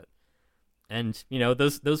disagree with it. And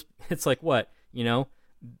those it's like what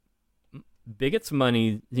bigots'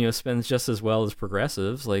 money spends just as well as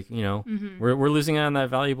progressives. Like we're losing out on that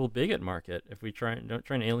valuable bigot market if we don't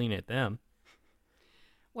try and alienate them.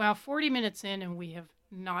 Wow, 40 minutes in and we have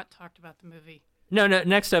not talked about the movie. No,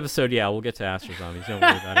 next episode, yeah, we'll get to Astro Zombies. Don't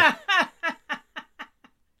worry about it.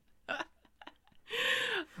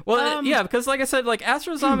 Well, yeah, because like I said, like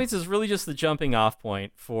Astro Zombies is really just the jumping off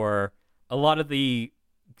point for a lot of the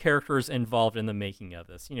characters involved in the making of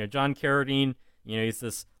this. John Carradine, he's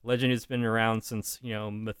this legend who's been around since,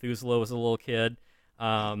 Methuselah was a little kid.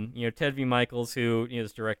 Ted V. Michaels, who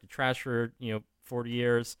has directed Trash for 40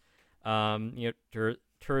 years. Tur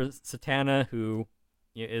Satana, who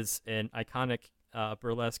is an iconic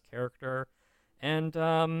burlesque character, and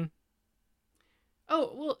and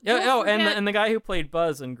the guy who played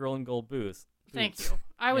Buzz in Girl in Gold Boots. Thank you.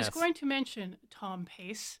 I was going to mention Tom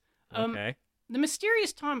Pace. Okay. The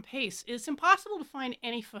mysterious Tom Pace. It's impossible to find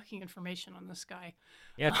any fucking information on this guy.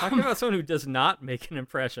 Yeah, talking about someone who does not make an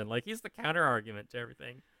impression. Like, he's the counter argument to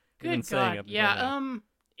everything. Good God. Yeah.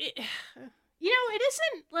 It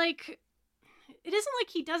isn't like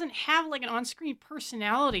he doesn't have like an on-screen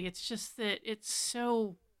personality. It's just that it's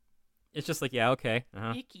so. It's just like, yeah, okay.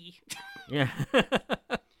 Icky. Yeah.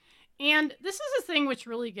 And this is a thing which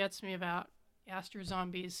really gets me about Astro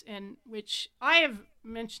Zombies, and which I have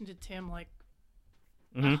mentioned to Tim like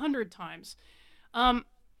 100 times. Tom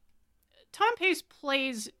Pace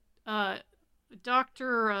plays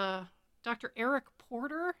Dr. Eric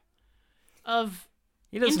Porter of.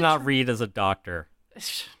 He does not read as a doctor.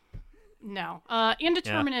 No.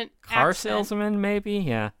 Indeterminate car accent. salesman, maybe?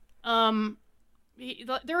 Yeah.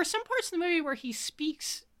 There are some parts in the movie where he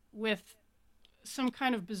speaks with some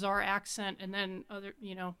kind of bizarre accent, and then the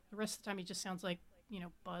rest of the time he just sounds like,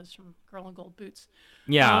 Buzz from Girl in Gold Boots.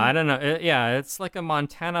 Yeah, I don't know. It's like a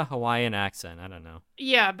Montana Hawaiian accent. I don't know.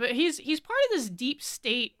 Yeah, but he's part of this deep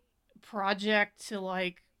state project to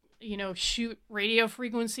like, shoot radio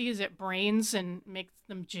frequencies at brains and make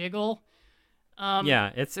them jiggle.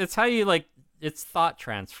 Yeah, it's how you like. It's thought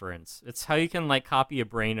transference. It's how you can like copy a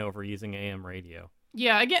brain over using AM radio.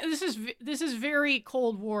 Yeah, again, this is very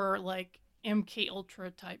Cold War like MK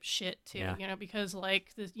Ultra type shit too. Yeah. Because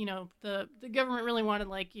like the government really wanted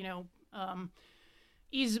like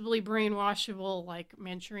easily brainwashable like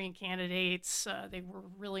Manchurian candidates. They were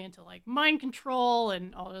really into like mind control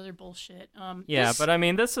and all other bullshit. But I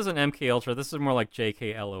mean, this isn't MK Ultra. This is more like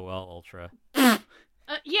JK LOL Ultra.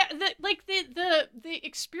 The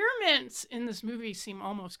experiments in this movie seem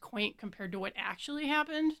almost quaint compared to what actually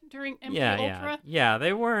happened during MK Ultra. Yeah,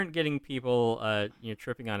 they weren't getting people,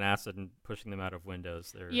 tripping on acid and pushing them out of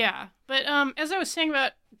windows. Yeah, but as I was saying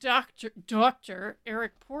about Dr.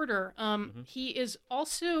 Eric Porter, he is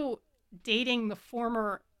also dating the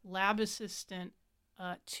former lab assistant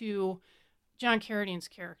to John Carradine's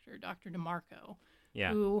character, Dr. DeMarco,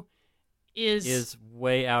 who is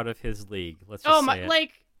way out of his league. Let's just say it.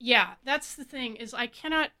 That's the thing, is I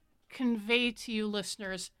cannot convey to you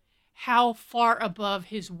listeners how far above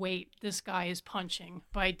his weight this guy is punching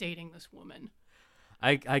by dating this woman.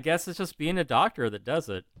 I guess it's just being a doctor that does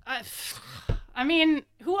it. I mean,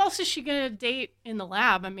 who else is she gonna date in the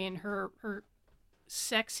lab? I mean, her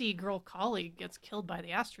sexy girl colleague gets killed by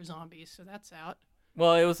the Astro Zombies, so that's out.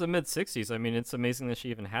 Well, it was the mid-'60s. I mean, it's amazing that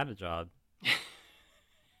she even had a job.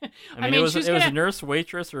 I mean, it was a nurse,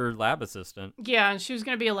 waitress, or lab assistant. Yeah, and she was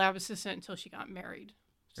going to be a lab assistant until she got married.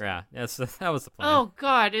 So. Yeah, that was the plan. Oh,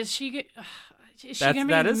 God, is she going to be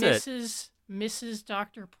Mrs.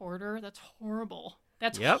 Dr. Porter? That's horrible.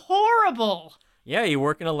 That's horrible. Yeah, you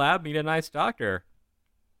work in a lab, meet a nice doctor.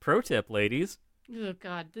 Pro tip, ladies. Oh,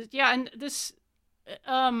 God. And this,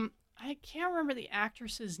 I can't remember the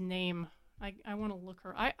actress's name. I want to look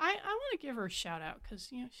her. I want to give her a shout out because,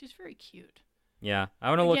 she's very cute. Yeah, I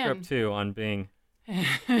want to look her up too on Bing.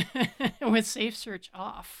 With Safe Search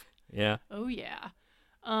off. Yeah. Oh yeah.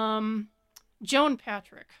 Joan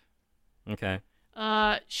Patrick. Okay.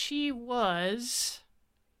 She was.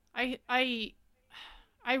 I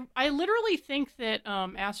literally think that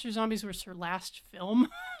Astro Zombies was her last film.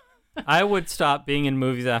 I would stop being in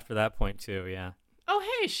movies after that point too. Yeah. Oh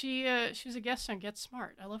hey, she was a guest on Get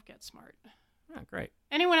Smart. I love Get Smart. Oh, great.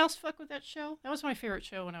 Anyone else fuck with that show? That was my favorite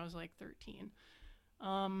show when I was like 13.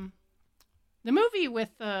 The movie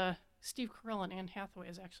with Steve Carell and Anne Hathaway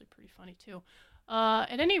is actually pretty funny too.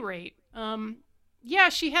 At any rate,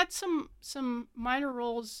 she had some minor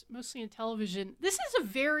roles, mostly in television. This is a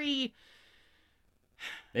very...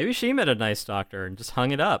 Maybe she met a nice doctor and just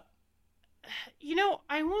hung it up.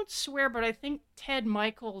 I won't swear, but I think Ted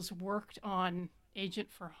Michaels worked on Agent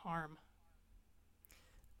for Harm.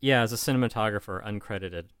 Yeah, as a cinematographer,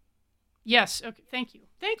 uncredited. Yes. Okay. Thank you.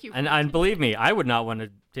 And believe me, I would not want to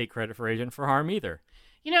take credit for Agent for Harm either.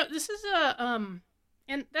 This is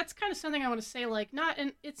and that's kind of something I want to say.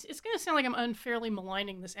 And it's going to sound like I'm unfairly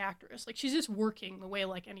maligning this actress. Like she's just working the way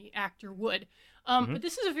like any actor would. But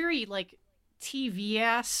this is a very like TV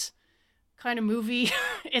ass kind of movie.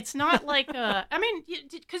 It's not like I mean,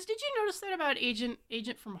 because did you notice that about Agent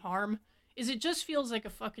from Harm? Is it just feels like a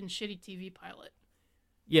fucking shitty TV pilot?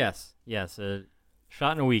 Yes.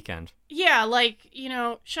 Shot in a weekend. Yeah, like,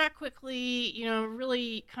 shot quickly,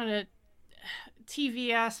 really kind of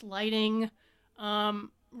TV-ass lighting,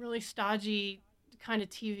 really stodgy kind of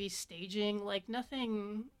TV staging, like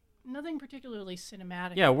nothing particularly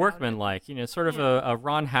cinematic. Yeah, about workmanlike, sort of a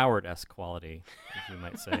Ron Howard-esque quality, as you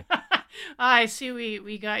might say. I see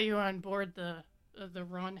we got you on board the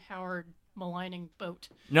Ron Howard maligning boat.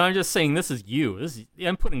 No, I'm just saying this is you.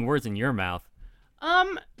 I'm putting words in your mouth.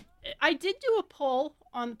 I did do a poll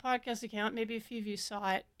on the podcast account, maybe a few of you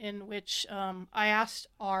saw it, in which I asked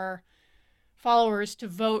our followers to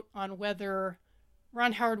vote on whether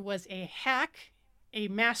Ron Howard was a hack, a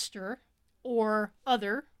master, or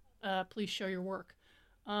other. Please show your work.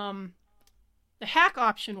 The hack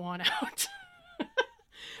option won out.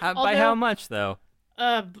 By how much, though?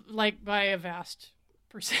 Like by a vast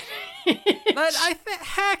percentage. But I think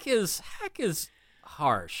hack is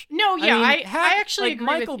harsh. No, yeah, I mean, hack, actually like agree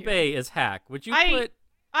Michael with you. Bay is hack. Would you put?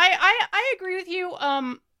 I agree with you.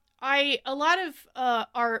 A lot of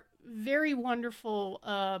our very wonderful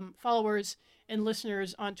followers and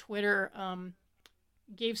listeners on Twitter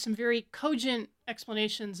gave some very cogent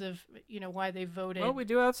explanations of why they voted. Well, we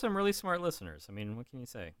do have some really smart listeners. I mean, what can you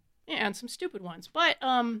say? Yeah, and some stupid ones. But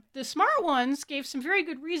the smart ones gave some very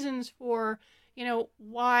good reasons for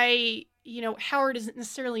why Howard isn't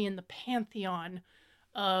necessarily in the pantheon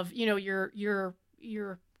of your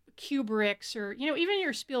Kubricks or even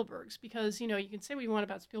your Spielbergs, because you can say what you want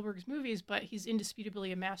about Spielberg's movies, but he's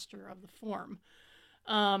indisputably a master of the form.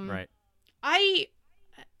 Right.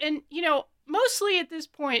 Mostly at this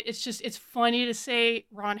point it's funny to say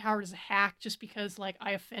Ron Howard is a hack just because like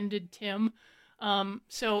I offended Tim.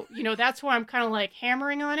 So that's why I'm kind of like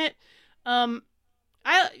hammering on it. I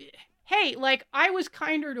was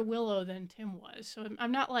kinder to Willow than Tim was, so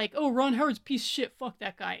I'm not like, oh, Ron Howard's a piece of shit, fuck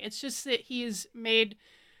that guy. It's just that he has made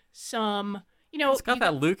some, It's got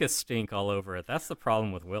that Lucas stink all over it. That's the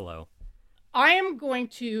problem with Willow. I am going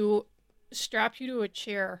to strap you to a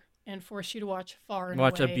chair and force you to watch Far and Away.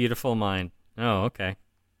 Watch A Beautiful Mind. Oh, okay.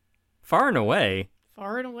 Far and Away?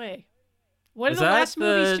 Far and Away. What are the last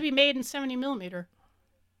movies to be made in 70mm?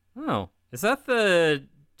 Oh, is that the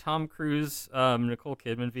Tom Cruise, Nicole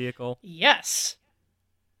Kidman vehicle? Yes.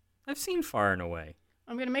 I've seen Far and Away.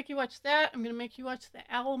 I'm going to make you watch that. I'm going to make you watch The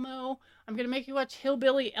Alamo. I'm going to make you watch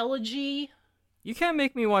Hillbilly Elegy. You can't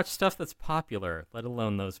make me watch stuff that's popular, let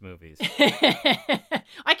alone those movies.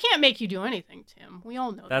 I can't make you do anything, Tim. We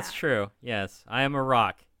all know that. That's true. Yes. I am a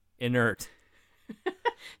rock. Inert.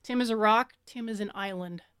 Tim is a rock. Tim is an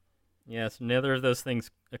island. Yes, neither of those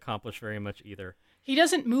things accomplish very much either. He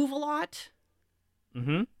doesn't move a lot.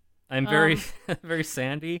 Mm-hmm. I'm very, very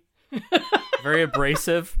sandy. Very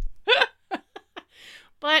abrasive.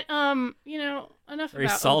 But, enough very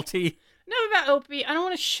about salty. Enough about Opie. I don't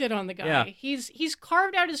want to shit on the guy. Yeah. He's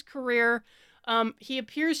carved out his career. He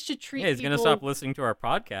appears to treat he's going to stop listening to our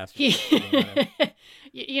podcast.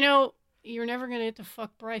 You're never going to get to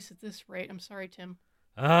fuck Bryce at this rate. I'm sorry, Tim.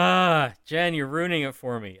 Jen, you're ruining it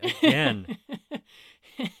for me again.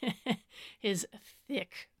 His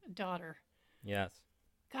thick daughter. Yes.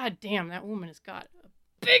 God damn, that woman has got a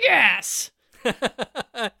big ass.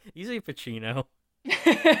 Easy Pacino.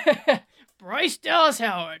 Bryce Dallas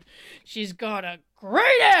Howard. She's got a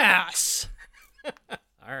great ass.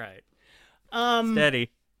 All right.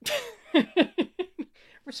 Steady.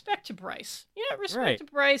 Respect to Bryce. Respect to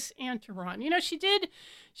Bryce and to Ron. She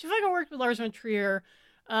fucking worked with Lars von Trier.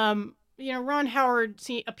 Ron Howard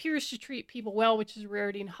appears to treat people well, which is a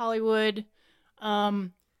rarity in Hollywood.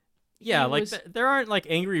 There aren't like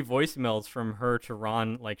angry voicemails from her to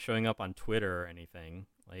Ron like showing up on Twitter or anything.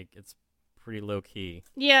 Like it's pretty low key.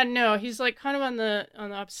 Yeah, no, he's like kind of on the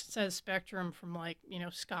opposite side of the spectrum from like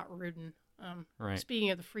Scott Rudin. Right.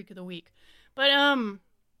 Speaking of the freak of the week, but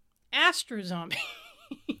Astro Zombie.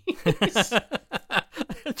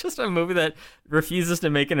 It's just a movie that refuses to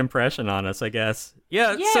make an impression on us, I guess.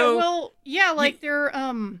 Yeah. Yeah. So well, yeah, like they're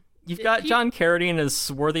You've got John Carradine as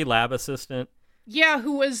swarthy lab assistant. Yeah,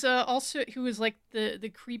 who was like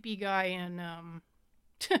the creepy guy in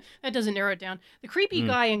that doesn't narrow it down. The creepy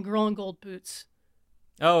guy in Girl in Gold Boots.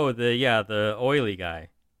 Oh, the oily guy.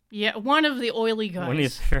 Yeah, one of the oily guys. When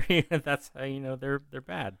he's very, that's how you know they're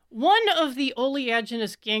bad. One of the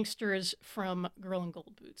oleaginous gangsters from Girl in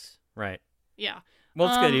Gold Boots. Right. Yeah. Well,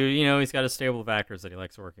 it's good. He's got a stable of actors that he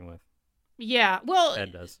likes working with. Yeah, well,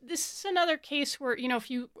 Ed does. This is another case where, if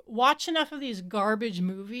you watch enough of these garbage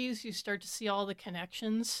movies, you start to see all the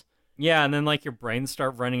connections. Yeah, and then like your brains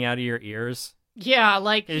start running out of your ears. Yeah,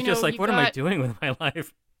 like It's you just know, like, you what am I got, doing with my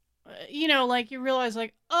life? you know, like you realize,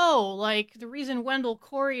 like, oh, like the reason Wendell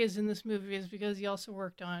Corey is in this movie is because he also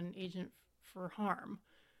worked on Agent for Harm.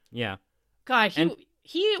 Yeah, God, and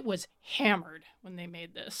he was hammered when they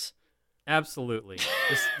made this. absolutely.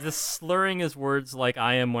 This slurring his words like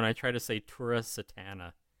I am when I try to say Tura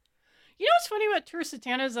Satana. You know what's funny about Tura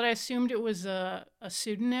Satana is that I assumed it was a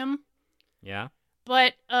pseudonym, Yeah.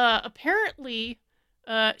 but apparently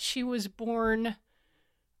she was born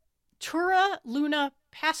Tura Luna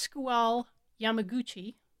Pascual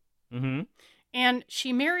Yamaguchi, Mm-hmm. and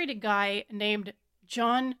she married a guy named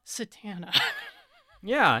John Satana.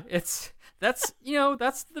 Yeah, that's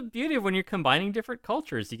the beauty of when you're combining different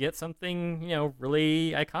cultures. You get something,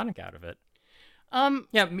 really iconic out of it.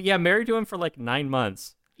 Yeah, married to him for like 9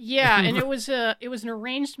 months. Yeah, and it was an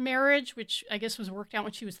arranged marriage, which I guess was worked out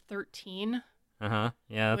when she was 13. Uh-huh.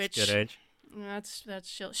 Yeah, that's a good age. That's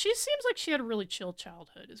chill. She seems like she had a really chill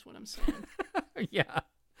childhood, is what I'm saying. Yeah.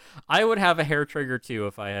 I would have a hair trigger too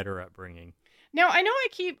if I had her upbringing. Now I know I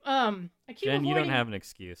keep Jen, avoiding... you don't have an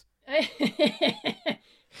excuse.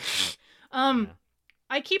 um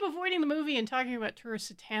I keep avoiding the movie and talking about Tura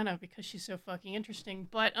Satana because she's so fucking interesting,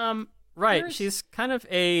 but Right, she's kind of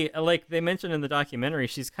like they mentioned in the documentary,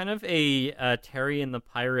 she's kind of a Terry and the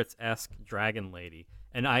Pirates-esque dragon lady.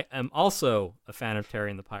 And I am also a fan of Terry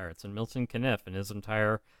and the Pirates and Milton Caniff and his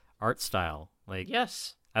entire art style. Like,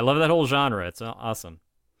 yes. I love that whole genre. It's awesome.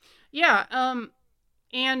 Yeah,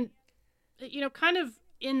 and kind of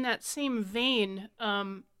in that same vein,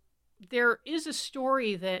 there is a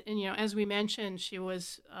story that, and as we mentioned, she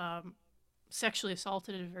was sexually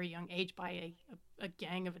assaulted at a very young age by a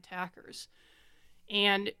gang of attackers,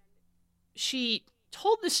 and she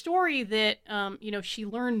told the story that she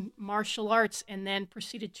learned martial arts and then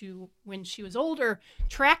proceeded to, when she was older,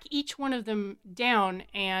 track each one of them down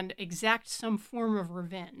and exact some form of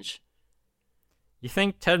revenge. You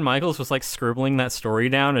think Ted Michaels was like scribbling that story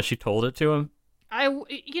down as she told it to him?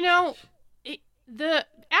 The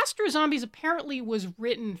Astro Zombies apparently was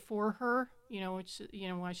written for her, which,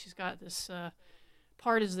 why she's got this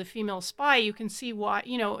part as the female spy. You can see why,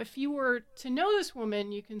 if you were to know this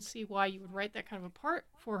woman, you can see why you would write that kind of a part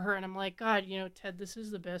for her. And I'm like, God, Ted, this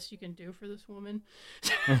is the best you can do for this woman.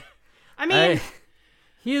 I mean...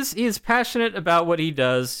 He is passionate about what he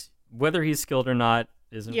does, whether he's skilled or not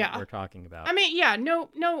isn't what we're talking about. I mean, yeah, no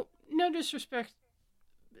disrespect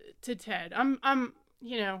to Ted. I'm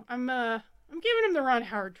giving him the Ron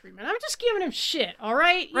Howard treatment. I'm just giving him shit, all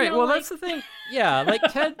right? Right, well, that's the thing. Yeah, like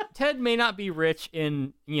Ted may not be rich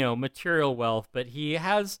in, material wealth, but he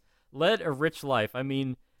has led a rich life. I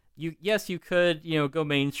mean, you could, go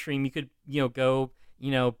mainstream. You could, go,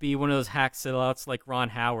 be one of those hack sellouts like Ron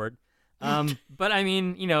Howard. But I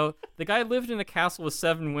mean, the guy lived in a castle with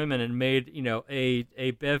 7 women and made,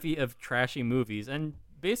 a bevy of trashy movies and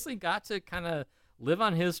basically got to kind of live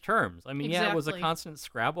on his terms. I mean, exactly. Yeah, it was a constant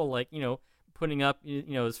scrabble, like, putting up,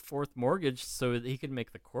 his 4th mortgage so that he could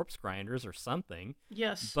make the Corpse Grinders or something.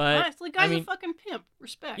 Yes. But the guy's a fucking pimp.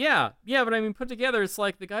 Respect. Yeah, but I mean, put together, it's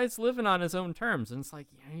like the guy's living on his own terms, and it's like,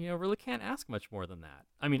 really can't ask much more than that.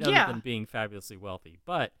 I mean, other than being fabulously wealthy.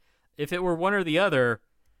 But if it were one or the other,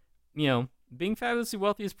 being fabulously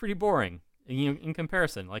wealthy is pretty boring, in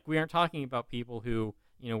comparison. Like, we aren't talking about people who,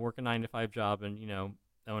 work a 9-to-5 job and,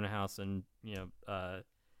 own a house in,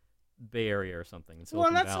 Bay Area or something. In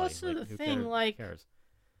Silicon that's Valley. also like, the thing. Who like, cares?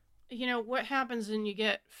 What happens when you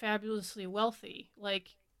get fabulously wealthy? Like,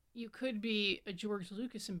 you could be a George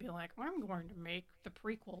Lucas and be like, well, I'm going to make the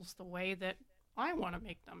prequels the way that I want to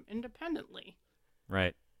make them, independently.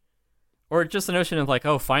 Right. Or just the notion of like,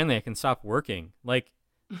 oh, finally I can stop working. Like,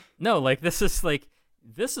 no, like this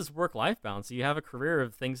is work-life balance. You have a career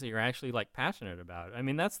of things that you're actually like passionate about. I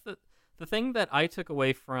mean, that's the thing that I took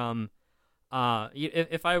away from.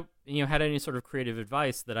 If I had any sort of creative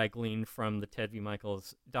advice that I gleaned from the Ted V.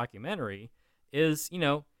 Michaels documentary, is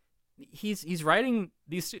he's writing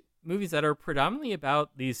these movies that are predominantly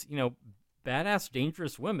about these badass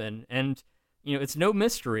dangerous women, and it's no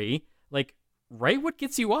mystery. Like, write what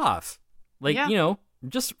gets you off. Like,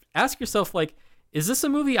 just ask yourself, like, is this a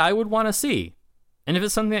movie I would want to see? And if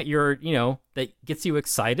it's something that you're that gets you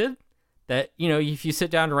excited, that, if you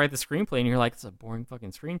sit down to write the screenplay and you're like, it's a boring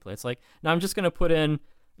fucking screenplay. It's like, no, I'm just going to put in,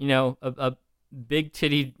 a big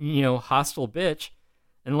titty, hostile bitch.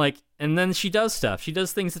 And then she does stuff. She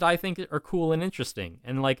does things that I think are cool and interesting.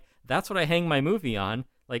 And like, that's what I hang my movie on.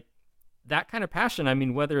 Like, that kind of passion. I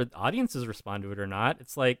mean, whether audiences respond to it or not,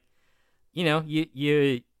 it's like, you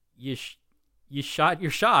shot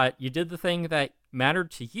your shot. You did the thing that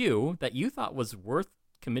mattered to you, that you thought was worth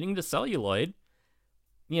committing to celluloid,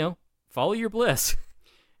 follow your bliss.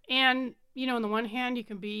 And, on the one hand, you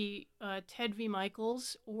can be Ted V.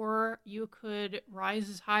 Michaels, or you could rise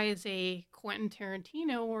as high as a Quentin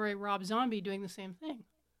Tarantino or a Rob Zombie doing the same thing.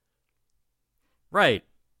 Right.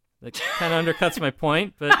 That kind of undercuts my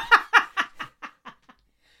point, but...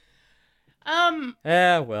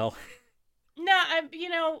 well... No,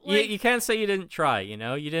 you can't say you didn't try, you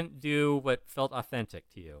didn't do what felt authentic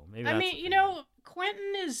to you. Maybe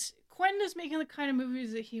Quentin is making the kind of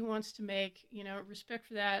movies that he wants to make. Respect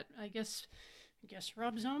for that. I guess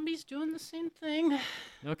Rob Zombie's doing the same thing.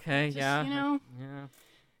 Okay, yeah. Yeah.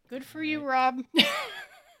 Good for you, Rob.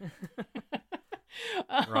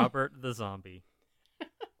 Robert the Zombie.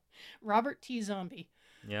 Robert T. Zombie.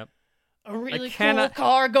 Yep. A really cool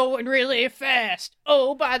car going really fast.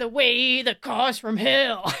 Oh, by the way, the car's from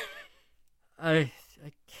hell. I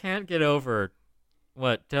can't get over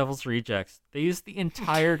Devil's Rejects. They used the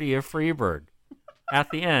entirety of Freebird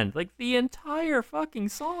at the end. Like, the entire fucking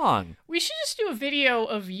song. We should just do a video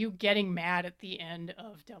of you getting mad at the end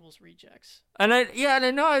of Devil's Rejects. And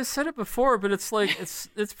I know I've said it before, but it's like,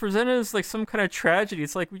 it's presented as like some kind of tragedy.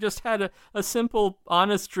 It's like we just had a simple,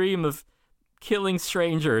 honest dream of killing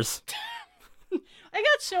strangers. I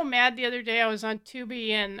got so mad the other day. I was on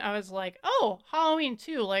Tubi and I was like, oh, Halloween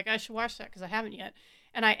 2. Like, I should watch that because I haven't yet.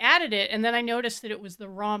 And I added it, and then I noticed that it was the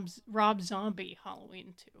Rob Zombie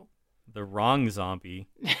Halloween 2. The wrong zombie.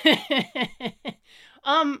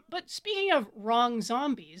 But speaking of wrong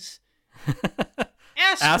zombies,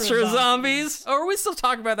 Astro Zombies? Oh, are we still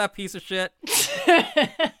talking about that piece of shit?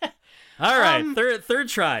 All right, third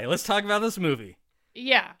try. Let's talk about this movie.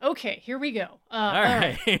 Yeah. Okay. Here we go. All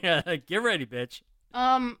right. Get ready, bitch.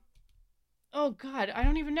 Oh God, I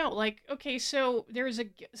don't even know. Like, okay, so there's a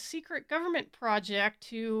secret government project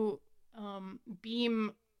to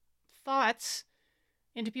beam thoughts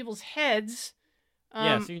into people's heads.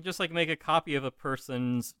 So you just like make a copy of a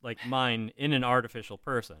person's like mind in an artificial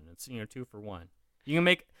person. It's 2 for 1. You can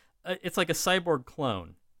make it's like a cyborg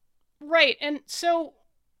clone. Right, and so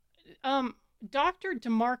Dr.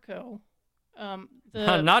 DeMarco,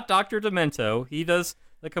 not Dr. Demento. He does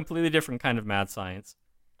a completely different kind of mad science.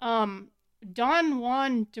 Don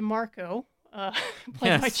Juan DeMarco,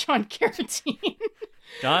 played by John Carradine.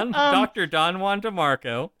 Dr. Don Juan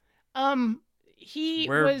DeMarco.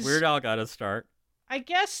 Where Weird Al got his start. I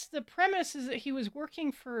guess the premise is that he was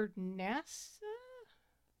working for NASA?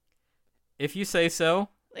 If you say so.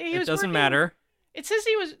 It doesn't matter. It says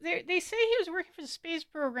he was. They say he was working for the space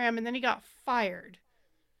program, and then he got fired.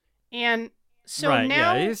 And so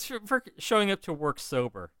now, he's for showing up to work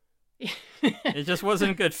sober. It just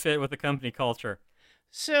wasn't a good fit with the company culture.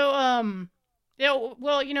 So,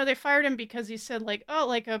 they fired him because he said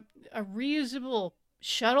a reusable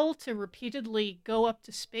shuttle to repeatedly go up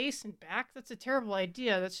to space and back. That's a terrible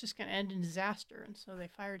idea. That's just going to end in disaster. And so they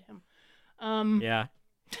fired him. Yeah.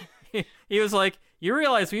 He was like, you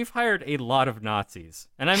realize we've hired a lot of Nazis.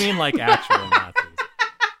 And I mean like actual Nazis.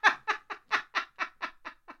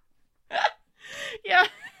 Yeah.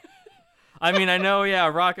 I mean, I know,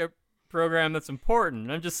 rocket program, that's important.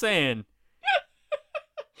 I'm just saying.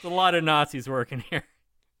 There's a lot of Nazis working here.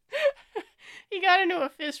 He got into a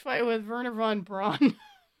fist fight with Werner von Braun.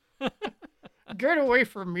 Get away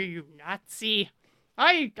from me, you Nazi.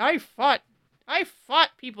 I fought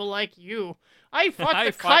people like you. I fought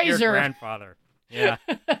the Kaiser. Your grandfather. Yeah.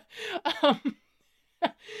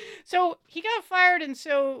 So he got fired, and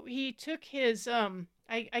so he took his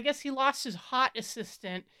I guess he lost his hot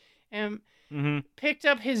assistant and picked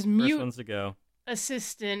up his mute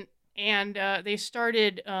assistant, and they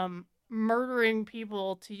started murdering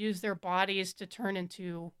people to use their bodies to turn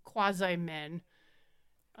into quasi-men,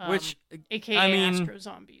 aka Astro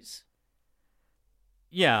Zombies.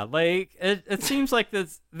 Yeah, like, it seems like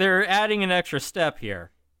they're adding an extra step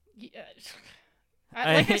here. Yeah.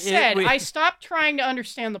 Like I said, I stopped trying to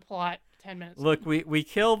understand the plot 10 minutes ago. Look, we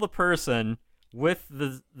kill the person with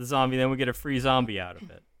the zombie, then we get a free zombie out of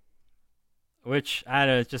it. Which, I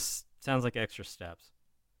don't know, it just sounds like extra steps.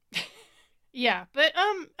 Yeah, but,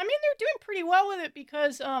 I mean, they're doing pretty well with it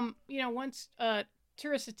because, once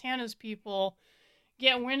Tira Satana's people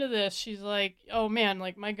get wind of this, she's like, oh man,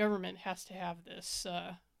 like, my government has to have this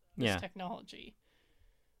technology.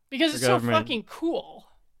 Because it's so fucking cool.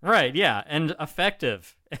 Right, yeah, and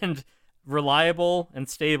effective, and reliable, and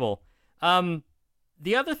stable.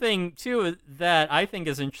 The other thing, too, that I think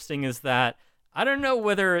is interesting is that, I don't know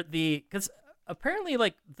whether because apparently,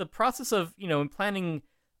 like, the process of, implanting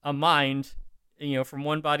a mind, from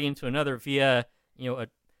one body into another via, a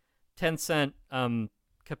 10-cent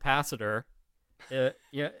capacitor,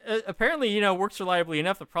 apparently, works reliably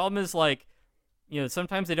enough. The problem is, like,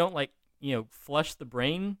 sometimes they don't, like, flush the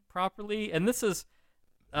brain properly. And this is,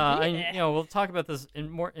 we'll talk about this in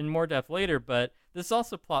more depth later, but this is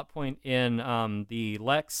also a plot point in the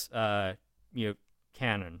Lex,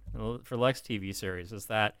 canon for Lex TV series, is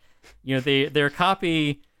that, their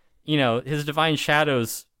copy, his divine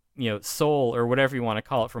shadows, soul, or whatever you want to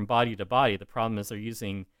call it, from body to body. The problem is they're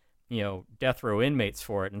using, death row inmates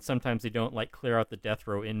for it, and sometimes they don't, like, clear out the death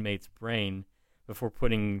row inmate's brain before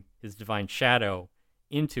putting his divine shadow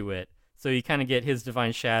into it. So you kind of get his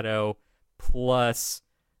divine shadow plus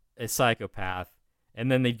a psychopath,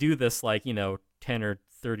 and then they do this, like, 10 or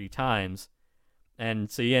 30 times,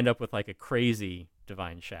 and so you end up with, like, a crazy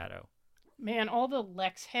divine shadow. Man, all the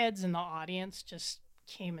Lex heads in the audience just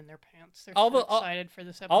came in their pants. They're so excited for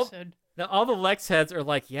this episode. All the Lex heads are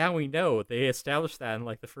like, yeah, we know. They established that in,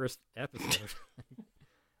 like, the first episode.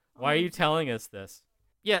 Why are you telling us this?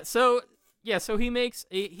 So he makes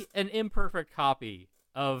an imperfect copy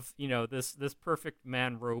of, this perfect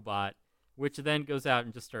man robot, which then goes out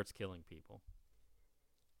and just starts killing people.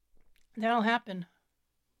 That'll happen.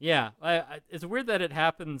 Yeah, it's weird that it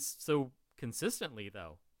happens so consistently,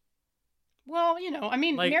 though. Well,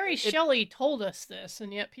 Mary Shelley told us this,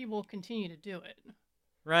 and yet people continue to do it.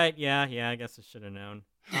 Right, yeah, I guess I should have known.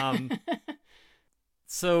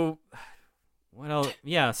 So, what else?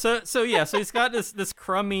 Yeah, so he's got this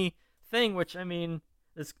crummy thing, which,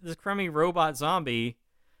 this crummy robot zombie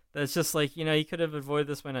that's just like, you could have avoided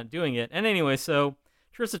this by not doing it. And anyway, so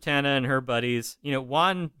Trisatana and her buddies,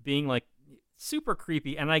 Juan being, like, super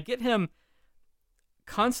creepy, and I get him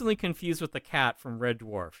constantly confused with the cat from Red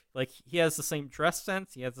Dwarf. Like, he has the same dress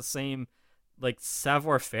sense, he has the same, like,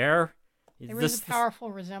 savoir-faire. There is a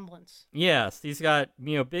powerful resemblance. Yes, he's got,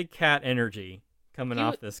 big cat energy coming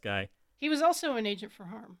off this guy. He was also an agent for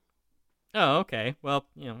harm. Oh, okay. Well,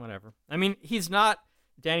 whatever. He's not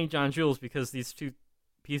Danny John Jules, because these two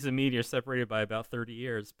pieces of media are separated by about 30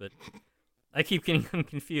 years, but I keep getting them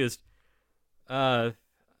confused.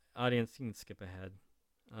 Audience, you can skip ahead.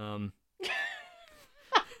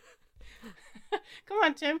 Come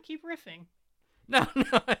on, Tim, keep riffing. No,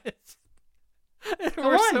 Come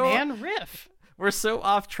on, man, riff. We're so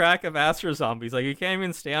off track of Astro Zombies. Like, you can't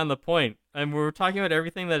even stay on the point. And we're talking about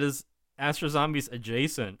everything that is Astro Zombies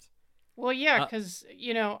adjacent. Well, yeah, because,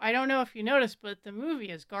 I don't know if you noticed, but the movie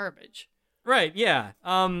is garbage. Right, yeah.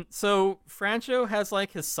 So Francho has,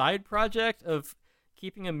 like, his side project of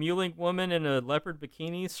keeping a mewling woman in a leopard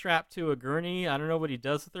bikini strapped to a gurney. I don't know what he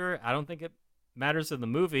does with her. I don't think it matters in the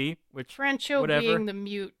movie, which, Francho whatever. Being the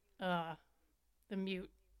mute.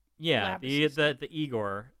 Yeah, the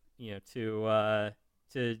Igor, to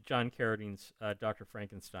John Carradine's Dr.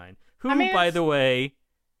 Frankenstein, who, by the way,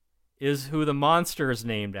 is who the monster is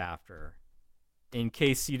named after. In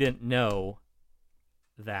case you didn't know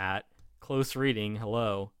that. Close reading,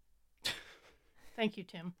 hello. Thank you,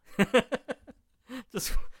 Tim.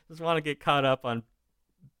 just want to get caught up on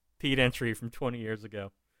Pete entry from 20 years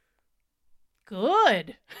ago.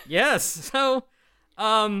 Good. Yes. So,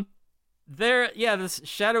 this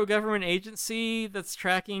shadow government agency that's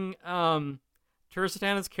tracking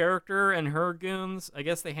Tersatana's character and her goons. I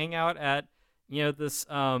guess they hang out at this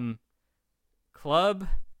club.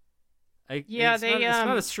 It's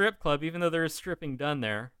not a strip club, even though there is stripping done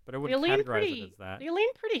there. But I wouldn't categorize it as that. They lean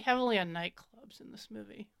pretty heavily on nightclubs in this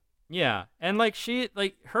movie. Yeah, and like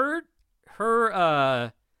her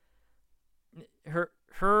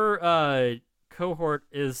cohort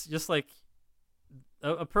is just like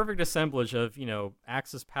a perfect assemblage of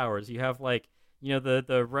Axis powers. You have like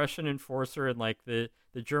the Russian enforcer and like the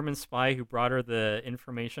German spy who brought her the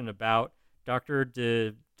information about Dr.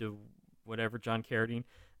 de whatever, John Carradine,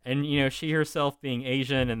 and she herself being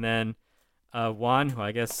Asian, and then Juan, who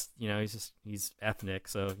I guess he's ethnic,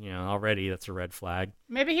 so already that's a red flag.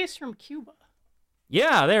 Maybe he's from Cuba.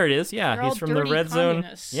 Yeah, there it is. Yeah, he's from the red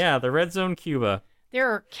communists. zone. Yeah, the red zone, Cuba. There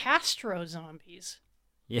are Castro zombies.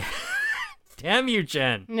 Yeah. Damn you,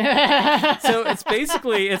 Jen. So it's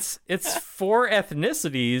basically it's four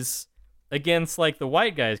ethnicities against like the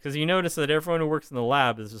white guys, because you notice that everyone who works in the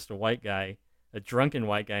lab is just a white guy, a drunken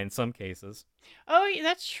white guy in some cases. Oh,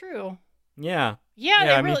 that's true. Yeah.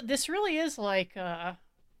 Yeah, this really is like, God,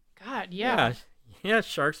 yeah. Yeah,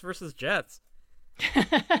 sharks versus jets.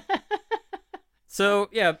 So,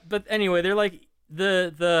 yeah, but anyway, they're like,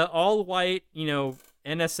 the all-white,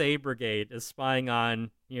 NSA brigade is spying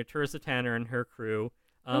on, Tersatana and her crew.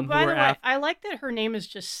 By the way, I like that her name is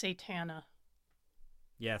just Satana.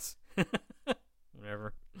 Yes.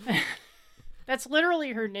 Whatever. That's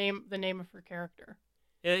literally her name, the name of her character.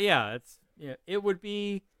 Yeah, it would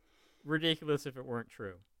be ridiculous if it weren't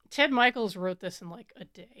true. Ted Michaels wrote this in like a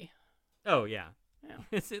day. Oh yeah.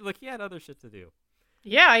 Yeah. Look, he had other shit to do.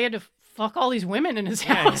 Yeah, he had to fuck all these women in his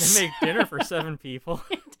Yeah, house. he had to make dinner for 7 people.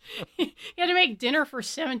 He had to make dinner for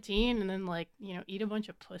 17 and then, like, eat a bunch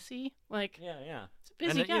of pussy. Like, Yeah. it's a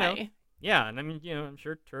busy And, guy. Yeah, and I mean, I'm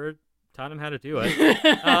sure Tura taught him how to do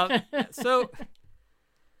it. So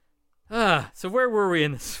where were we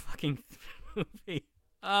in this fucking movie?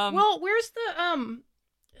 Well, where's the I'm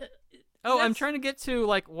that's- trying to get to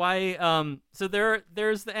like why. So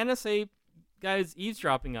there's the NSA guys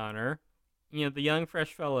eavesdropping on her. The young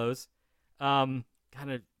fresh fellows, kind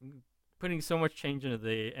of putting so much change into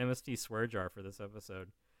the MST swear jar for this episode.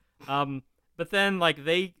 But then like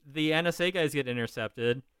the NSA guys get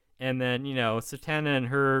intercepted, and then Satana and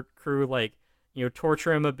her crew like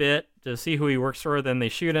torture him a bit to see who he works for. Then they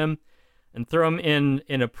shoot him and throw him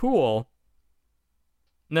in a pool.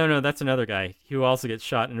 No, that's another guy who also gets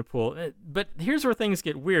shot in a pool. But here's where things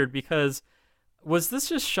get weird, because was this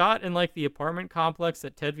just shot in like the apartment complex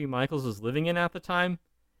that Ted V. Michaels was living in at the time?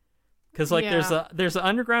 Because like there's an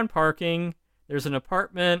underground parking, there's an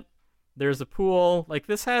apartment, there's a pool. Like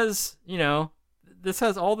this has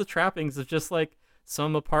all the trappings of just like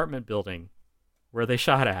some apartment building where they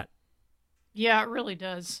shot at. Yeah, it really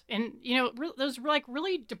does. And those like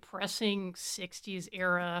really depressing 60s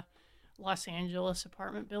era Los Angeles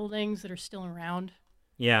apartment buildings that are still around.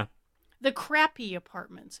 Yeah. The crappy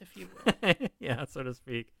apartments, if you will. Yeah, so to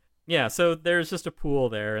speak. Yeah, so there's just a pool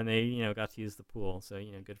there, and they, got to use the pool, so,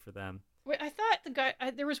 good for them. Wait, I thought the guy,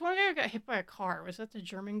 there was one guy who got hit by a car. Was that the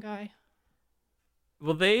German guy?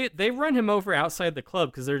 Well, they run him over outside the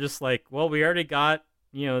club because they're just like, well, we already got,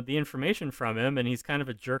 the information from him, and he's kind of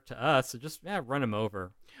a jerk to us, so just, run him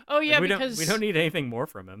over. Oh, yeah, we because we don't need anything more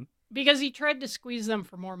from him. Because he tried to squeeze them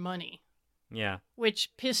for more money. Yeah.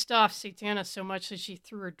 Which pissed off Satana so much that she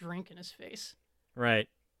threw her drink in his face. Right.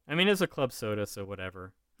 I mean, it's a club soda, so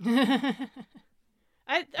whatever. I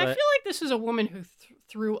feel like this is a woman who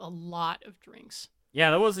threw a lot of drinks.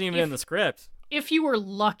 Yeah, that wasn't even in the script. If you were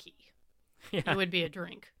lucky, yeah. it would be a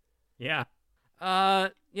drink. Yeah.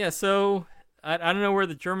 Yeah, so I don't know where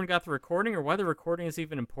the German got the recording or why the recording is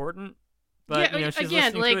even important. But, she's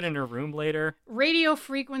listening to it in her room later. Radio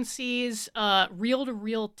frequencies,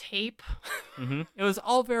 reel-to-reel tape. Mm-hmm. It was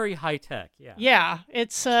all very high-tech, yeah. Yeah,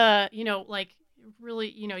 it's, like, really,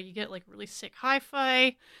 you get, like, really sick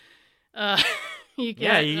hi-fi. You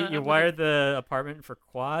get... you wire the apartment for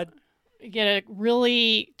quad. You get a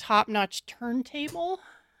really top-notch turntable.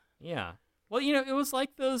 Yeah. Well, it was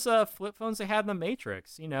like those flip phones they had in the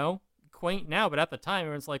Matrix, quaint now, but at the time,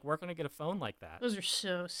 it was like, where can I get a phone like that? Those are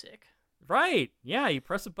so sick. Right. Yeah, you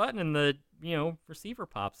press a button and the, receiver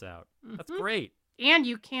pops out. Mm-hmm. That's great. And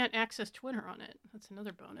you can't access Twitter on it. That's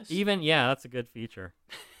another bonus. That's a good feature.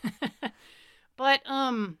 But,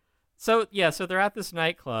 So they're at this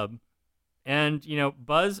nightclub, and,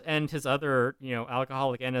 Buzz and his other,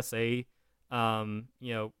 alcoholic NSA,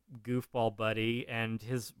 goofball buddy and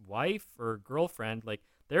his wife or girlfriend, like,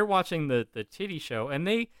 they're watching the titty show, and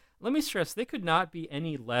let me stress, they could not be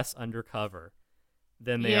any less undercover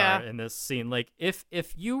than they are in this scene. Like, if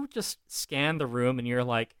you just scan the room and you're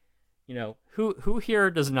like, who here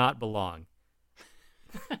does not belong?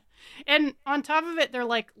 And on top of it, they're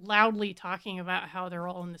like loudly talking about how they're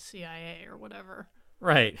all in the CIA or whatever.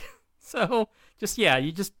 Right. So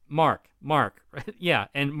you just Mark, right? Yeah,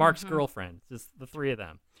 and Mark's girlfriend, just the three of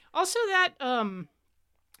them. Also, that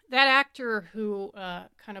actor who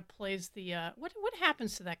kind of plays the what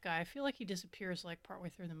happens to that guy? I feel like he disappears like partway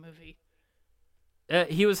through the movie.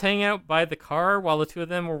 He was hanging out by the car while the two of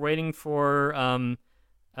them were waiting for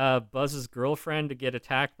Buzz's girlfriend to get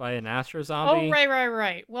attacked by an Astro zombie. Oh,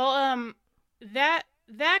 right. Well, that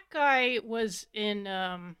guy was in.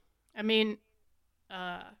 Let me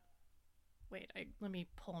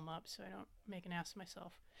pull him up so I don't make an ass of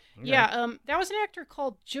myself. Okay. Yeah, that was an actor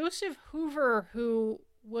called Joseph Hoover who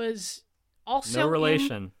was also no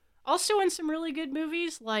relation. Also in some really good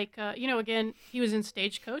movies, like, again, he was in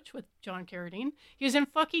Stagecoach with John Carradine. He was in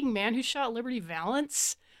fucking Man Who Shot Liberty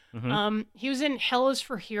Valance. Mm-hmm. He was in Hell is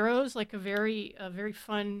for Heroes, like a very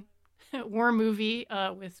fun war movie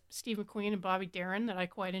with Steve McQueen and Bobby Darin that I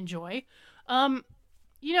quite enjoy.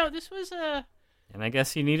 This was And I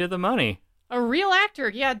guess he needed the money. A real actor,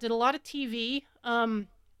 yeah, did a lot of TV.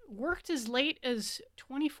 Worked as late as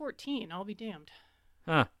 2014, I'll be damned.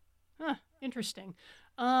 Huh, interesting.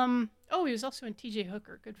 He was also in T.J.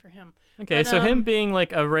 Hooker. Good for him. Okay, so him being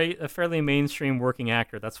like a fairly mainstream working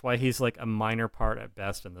actor, that's why he's like a minor part at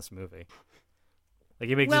best in this movie. Like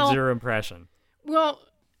he makes a zero impression. Well,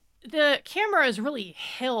 the camera is really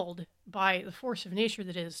held by the force of nature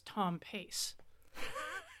that is Tom Pace.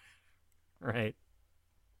 Right.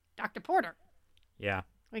 Dr. Porter. Yeah.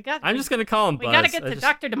 I'm just gonna call him Buzz. We gotta get to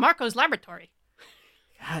Dr. DeMarco's laboratory.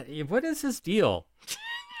 God, what is his deal?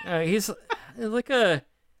 He's like a.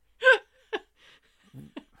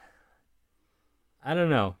 I don't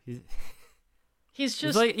know. He's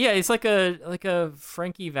just he's like a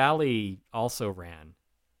Frankie Valli also ran.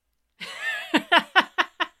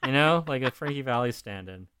 You know, like a Frankie Valli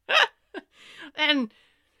stand-in. And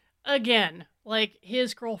again, like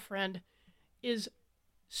his girlfriend is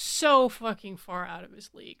so fucking far out of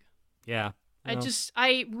his league. Yeah.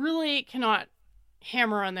 I really cannot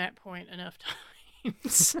hammer on that point enough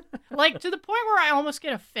times. Like, to the point where I almost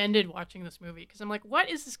get offended watching this movie, because I'm like, what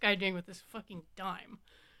is this guy doing with this fucking dime?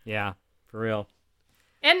 Yeah, for real.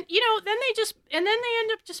 And, then they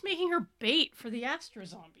end up just making her bait for the Astro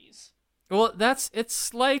Zombies. Well,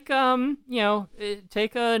 it's like,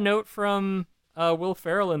 take a note from Will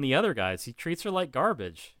Ferrell and the other guys. He treats her like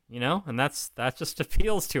garbage, and that just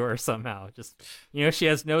appeals to her somehow. Just, she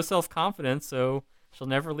has no self-confidence, so she'll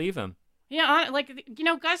never leave him. Yeah,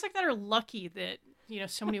 guys like that are lucky that,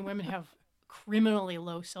 so many women have criminally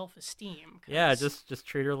low self-esteem. Yeah, just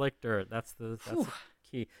treat her like dirt. That's the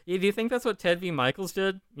key. Do you think that's what Ted V. Michaels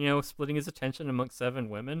did? Splitting his attention amongst 7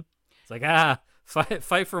 women? It's like,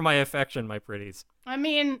 fight for my affection, my pretties. I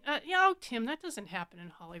mean, Tim, that doesn't happen in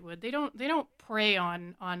Hollywood. They don't prey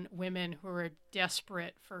on women who are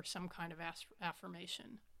desperate for some kind of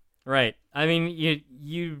affirmation. Right. I mean,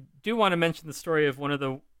 you do want to mention the story of one of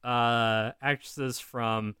the actresses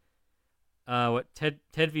from Ted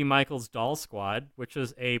V. Michaels' Doll Squad, which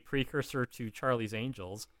was a precursor to Charlie's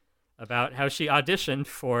Angels, about how she auditioned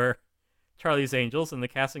for Charlie's Angels, and the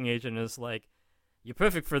casting agent is like, "You're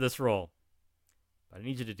perfect for this role, but I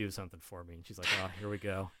need you to do something for me." And she's like, "Oh, here we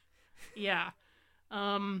go." Yeah.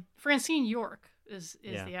 Francine York is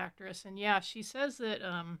the actress, and she says that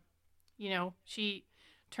she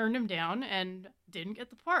turned him down and didn't get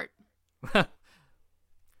the part.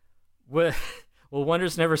 Well,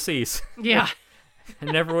 wonders never cease. Yeah. I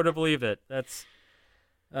never would have believed it. That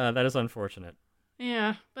is unfortunate.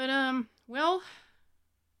 Yeah, but well,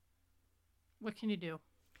 what can you do?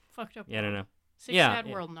 Fucked up. Yeah, I don't know. Sad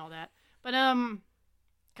world and all that. But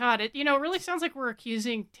God, it really sounds like we're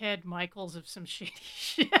accusing Ted Michaels of some shady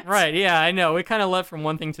shit. Right? Yeah, I know. We kind of left from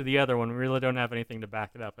one thing to the other when we really don't have anything to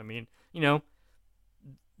back it up. I mean,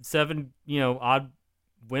 7 odd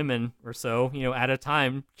women or so at a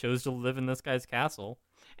time chose to live in this guy's castle.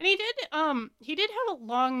 And he did have a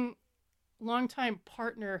long time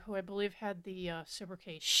partner who I believe had the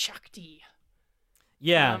sobriquet Shakti.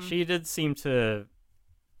 Yeah, she did seem to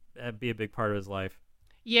be a big part of his life.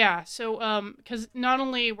 Yeah, so because not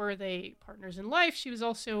only were they partners in life, she was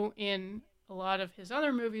also in a lot of his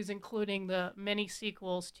other movies, including the many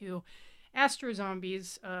sequels to Astro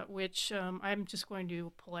Zombies, which I'm just going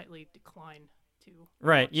to politely decline to.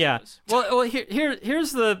 Right. Yeah. Those. Well,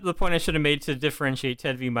 here's the point I should have made to differentiate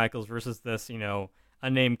Ted V. Michaels versus this,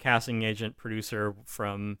 unnamed casting agent producer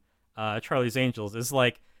from Charlie's Angels. Is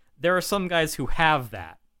like, there are some guys who have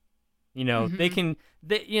that. They can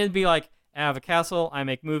be like, I have a castle, I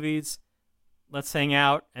make movies, let's hang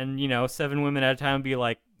out, and 7 women at a time be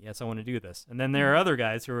like, yes, I want to do this. And then there are other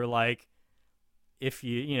guys who are like, if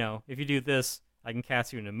you do this, I can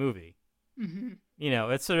cast you in a movie. Mm-hmm.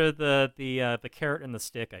 It's sort of the carrot and the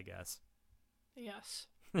stick, I guess. Yes.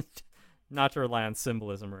 Not to rely on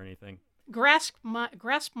symbolism or anything. Grasp my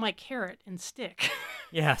carrot and stick.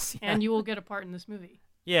 Yes. Yeah. And you will get a part in this movie.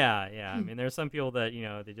 Yeah. I mean, there's some people that,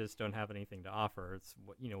 they just don't have anything to offer. It's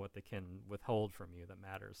what they can withhold from you that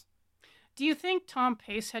matters. Do you think Tom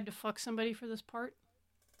Pace had to fuck somebody for this part?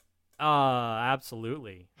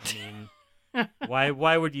 Absolutely. I mean,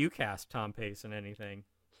 why would you cast Tom Pace in anything?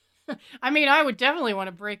 I mean, I would definitely want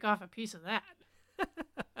to break off a piece of that.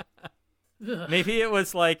 Maybe it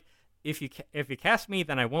was like, if you cast me,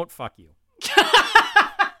 then I won't fuck you.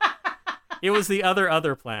 It was the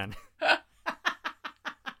other plan.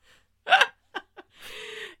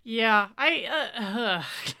 Yeah, I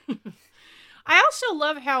also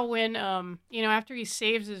love how when after he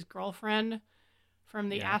saves his girlfriend from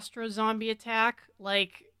the Astro Zombie attack,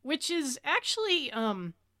 which is actually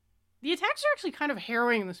the attacks are actually kind of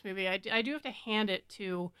harrowing in this movie. I do have to hand it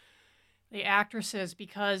to the actresses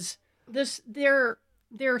because their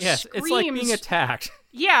yes, screams, it's like being attacked.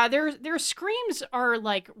 Yeah, their screams are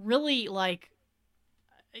really almost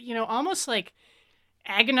like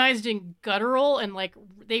agonized and guttural, and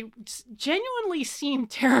they genuinely seem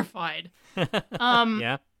terrified.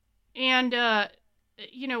 Yeah. And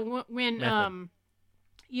when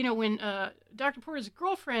when Dr. Porter's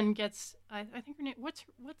girlfriend gets, I think her name, what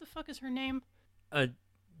the fuck is her name?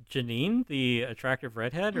 Janine, the attractive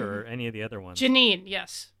redhead, or any of the other ones? Janine,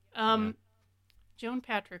 yes. Joan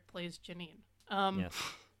Patrick plays Janine. Yes.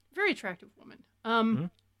 Very attractive woman.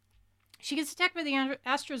 She gets attacked by the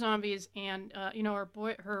Astro Zombies, and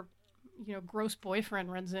her gross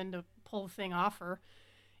boyfriend runs in to pull the thing off her,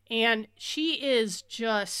 and she is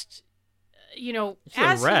just, She's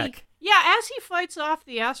a wreck. as he fights off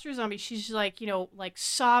the Astro Zombie, she's like, like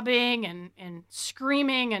sobbing and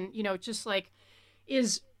screaming, and just like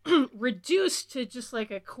is reduced to just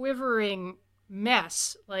like a quivering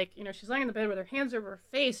mess. Like, she's lying in the bed with her hands over her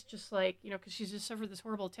face, just like, because she's just suffered this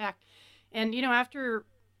horrible attack. And, after,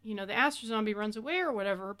 the Astro Zombie runs away or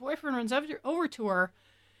whatever, her boyfriend runs over to her,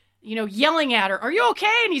 yelling at her, "Are you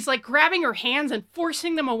okay?" And he's like grabbing her hands and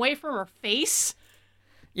forcing them away from her face.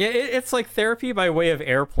 Yeah, it's like therapy by way of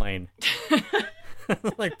Airplane.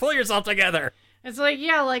 Like, pull yourself together. It's like,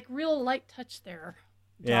 like real light touch there,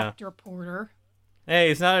 Dr. Porter. Hey,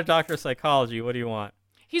 he's not a doctor of psychology. What do you want?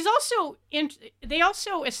 He's also they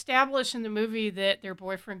also establish in the movie that their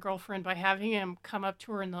boyfriend-girlfriend by having him come up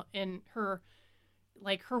to her in her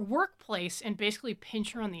workplace and basically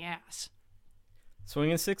pinch her on the ass.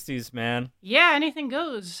 Swinging 60s, man. Yeah, anything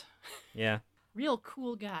goes. Yeah. Real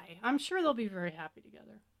cool guy. I'm sure they'll be very happy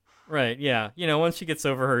together. Right, yeah. Once she gets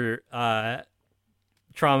over her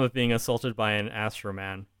trauma of being assaulted by an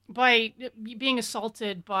Astroman. By being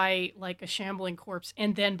assaulted by, like, a shambling corpse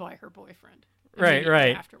and then by her boyfriend. Right.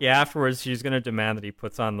 Afterwards. Yeah, afterwards she's going to demand that he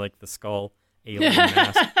puts on, like, the skull alien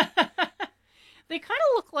mask. They kind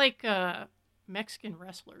of look like Mexican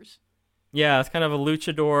wrestlers. Yeah, it's kind of a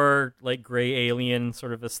luchador, like, gray alien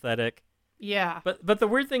sort of aesthetic. Yeah. But the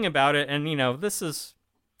weird thing about it, and, this is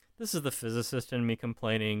the physicist in me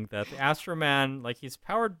complaining that the Astroman, like, he's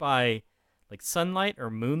powered by, like, sunlight or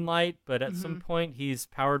moonlight, but at some point he's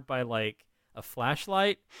powered by, like, a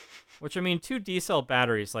flashlight, which, I mean, 2 D-cell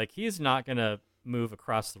batteries, like, he's not going to move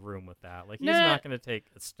across the room with that. Like, he's not going to take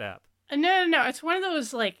a step. No. It's one of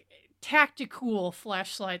those, like, tactical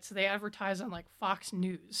flashlights they advertise on, like, Fox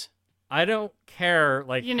News. I don't care,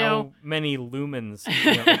 like, how many lumens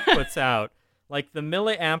it puts out. Like, the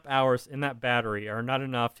milliamp hours in that battery are not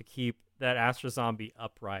enough to keep that Astro Zombie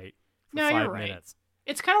upright for 5 minutes.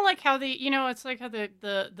 It's kind of like how it's like how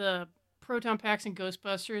the proton packs in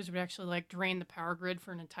Ghostbusters would actually, like, drain the power grid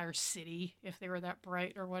for an entire city if they were that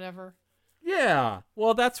bright or whatever. Yeah.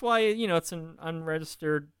 Well, that's why, it's an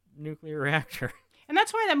unregistered nuclear reactor. And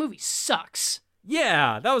that's why that movie sucks.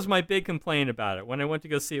 Yeah, that was my big complaint about it when I went to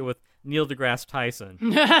go see it with Neil deGrasse Tyson.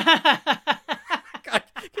 God,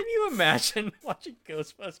 can you imagine watching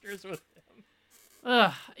Ghostbusters with him?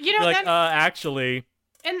 Actually.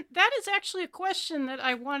 And that is actually a question that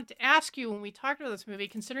I wanted to ask you when we talked about this movie,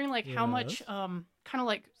 considering, like, how much kind of,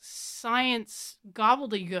 like, science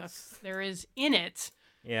gobbledygook there is in it.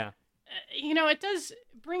 Yeah. It does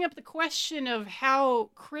bring up the question of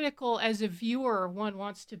how critical as a viewer one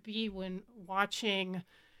wants to be when watching,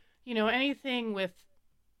 anything with,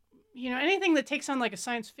 anything that takes on, like, a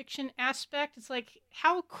science fiction aspect. It's like,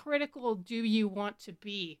 how critical do you want to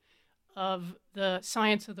be of the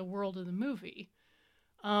science of the world of the movie?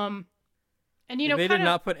 And they did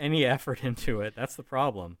not put any effort into it. That's the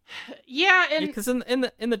problem. Yeah, and because in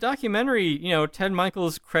the documentary, Ted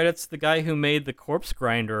Michaels credits the guy who made the corpse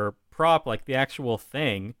grinder prop, like the actual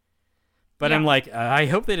thing. But I'm like, I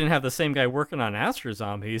hope they didn't have the same guy working on Astro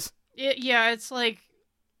Zombies. It's like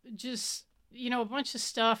just a bunch of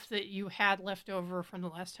stuff that you had left over from the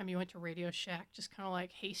last time you went to Radio Shack, just kind of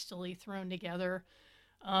like hastily thrown together.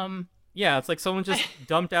 Yeah, it's like someone just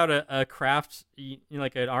dumped out a craft,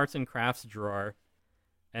 like an arts and crafts drawer,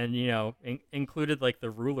 and included like the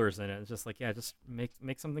rulers in it. It's just like, just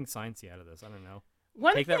make something sciencey out of this. I don't know.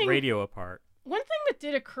 Take that radio apart. One thing that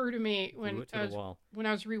did occur to me when I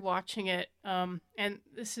was rewatching it, and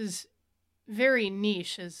this is very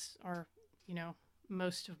niche, as are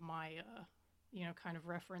most of my kind of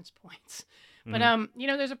reference points. But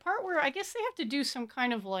there's a part where I guess they have to do some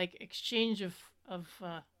kind of like exchange of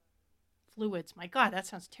fluids. My God, that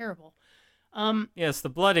sounds terrible. Yes, the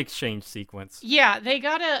blood exchange sequence. Yeah, they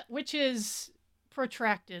gotta, which is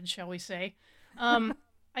protracted, shall we say.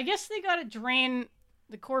 I guess they gotta drain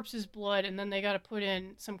the corpse's blood, and then they gotta put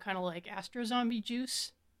in some kind of like Astro Zombie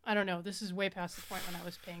juice. I don't know. This is way past the point when I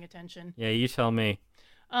was paying attention. Yeah, you tell me.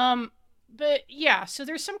 But yeah, so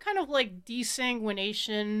there's some kind of like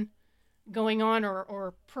desanguination going on,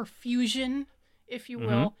 or perfusion, if you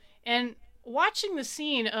will. And watching the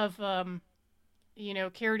scene of,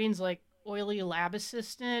 Carradine's like oily lab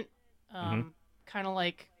assistant, kind of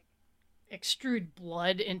like extrude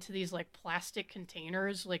blood into these like plastic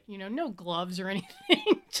containers, like, no gloves or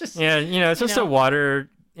anything. Just Yeah, it's just a water,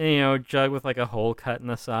 jug with like a hole cut in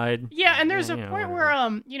the side. Yeah, and there's a point whatever.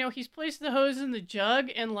 where he's placed the hose in the jug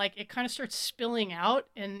and like it kind of starts spilling out,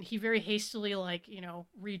 and he very hastily like,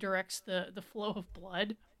 redirects the flow of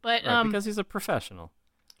blood. But Right, because he's a professional.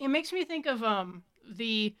 it makes me think of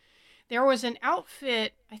there was an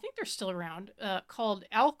outfit, I think they're still around, called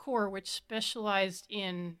Alcor, which specialized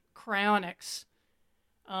in cryonics.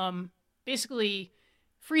 Basically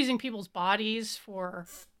freezing people's bodies for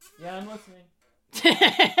Yeah, I'm listening.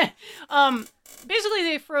 Basically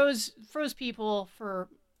they froze people for,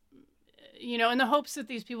 in the hopes that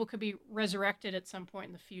these people could be resurrected at some point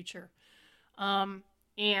in the future.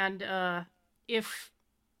 If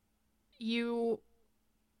you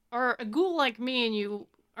are a ghoul like me and you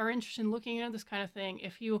are interested in looking into this kind of thing,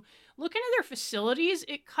 if you look into their facilities,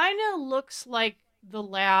 it kind of looks like the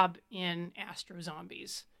lab in Astro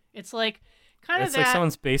Zombies. It's like kind of It's like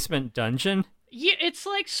someone's basement dungeon. Yeah, it's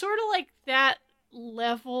like sort of like that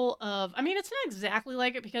level of. I mean, it's not exactly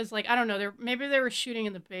like it because, like, I don't know. Maybe they were shooting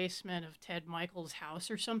in the basement of Ted Michaels'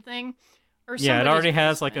 house or something. Or Yeah, it somebody's already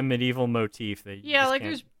has like a basement. medieval motif that you Yeah, just like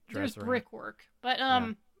can't there's dress around. brickwork, but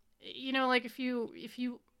like if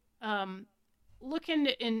you look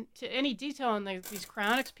into any detail in these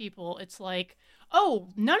cryonics people, it's like, oh,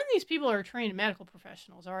 none of these people are trained medical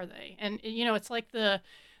professionals, are they? And it's like the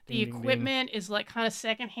Ding, ding, ding. equipment is like kind of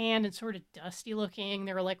secondhand and sort of dusty looking.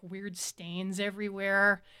 There are like weird stains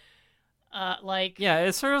everywhere. Yeah,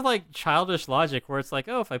 it's sort of like childish logic where it's like,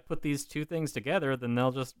 oh, if I put these two things together, then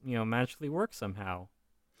they'll just, magically work somehow.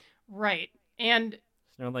 Right. And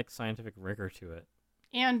There's no like scientific rigor to it.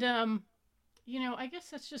 I guess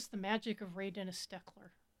that's just the magic of Ray Dennis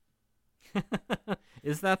Steckler.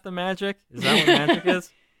 Is that the magic? Is that what magic is?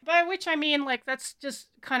 By which I mean, like, that's just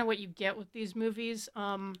kind of what you get with these movies.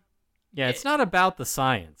 Yeah, it's not about the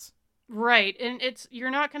science. Right, and you're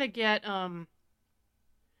not gonna get and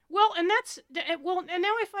now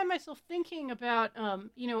I find myself thinking about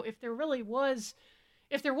if there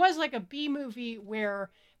was like a B movie where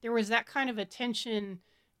there was that kind of attention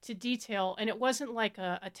to detail, and it wasn't like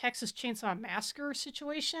a Texas Chainsaw Massacre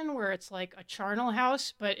situation where it's like a charnel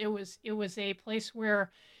house, but it was a place where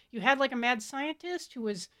you had like a mad scientist who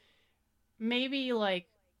was maybe like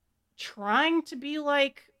trying to be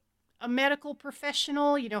like a medical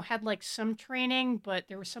professional, had like some training, but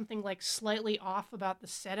there was something like slightly off about the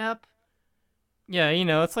setup. Yeah,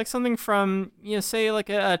 it's like something from, say like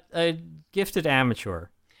a gifted amateur.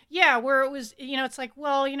 Yeah, where it was, it's like,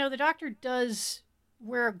 well, the doctor does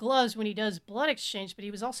wear gloves when he does blood exchange, but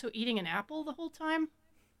he was also eating an apple the whole time.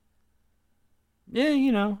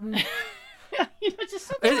 Yeah, Just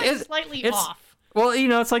something like slightly off. Well,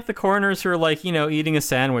 it's like the coroners who are like, eating a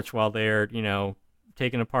sandwich while they're,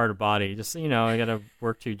 taking apart a body. Just, I gotta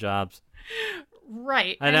work 2 jobs.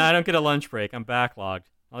 Right. I don't get a lunch break. I'm backlogged.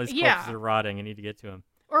 All these corpses are rotting. I need to get to them.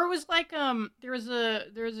 Or it was like there was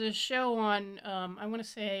a show on I want to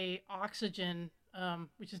say Oxygen,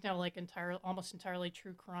 which is now like almost entirely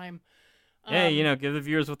true crime. Hey, give the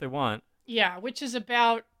viewers what they want. Yeah, which is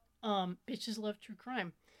about bitches love true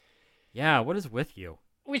crime. Yeah, what is with you?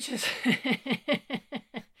 Which is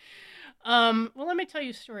well, let me tell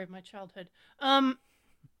you a story of my childhood.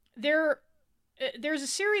 There's a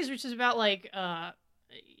series which is about like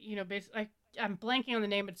basically I'm blanking on the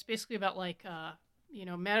name, but it's basically about like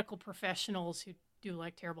medical professionals who do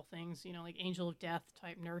like terrible things, like angel of death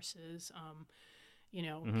type nurses,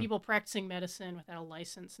 people practicing medicine without a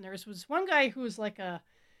license. And there was one guy who was like a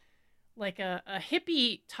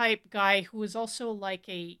hippie type guy who was also like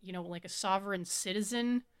a sovereign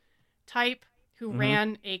citizen type who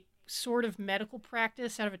ran a sort of medical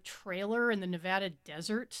practice out of a trailer in the Nevada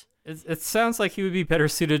desert. It sounds like he would be better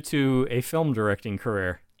suited to a film directing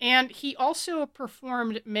career. And he also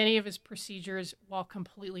performed many of his procedures while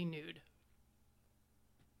completely nude.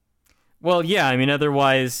 Well, yeah, I mean,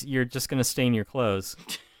 otherwise you're just going to stain your clothes.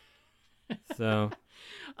 So,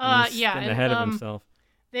 he's getting ahead of himself.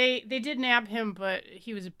 They did nab him, but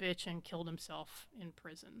he was a bitch and killed himself in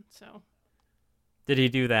prison. So, did he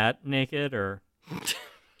do that naked or?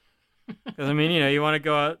 Because I mean, you want to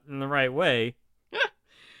go out in the right way.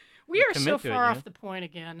 We are so far off the point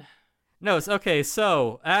again. No, it's okay.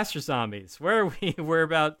 So, Astro Zombies. Where are we? We're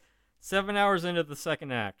about 7 hours into the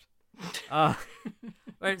second act.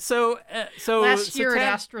 Right. So last year at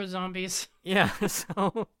Astro Zombies. Yeah.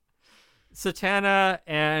 So, Satana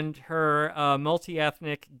and her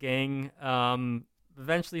multi-ethnic gang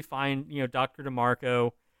eventually find Dr.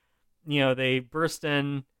 DeMarco. They burst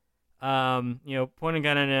in. pointing a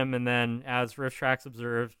gun at him, and then as RiffTrax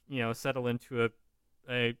observed, settle into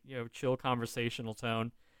a chill conversational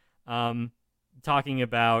tone, talking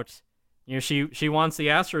about, she wants the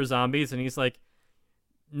Astro Zombies, and he's like,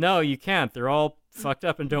 no, you can't. They're all fucked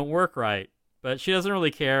up and don't work right. But she doesn't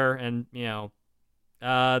really care, and the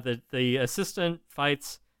assistant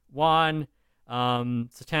fights Juan.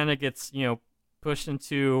 Satana gets pushed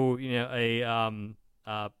into a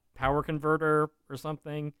power converter or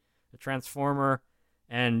something, a transformer,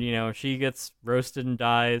 and she gets roasted and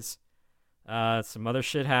dies. Some other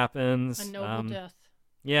shit happens. A noble death.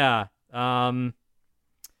 Yeah. Someone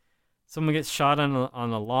gets shot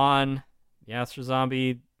on the lawn. The Astro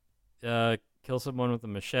Zombie kills someone with a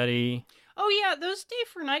machete. Oh yeah, those day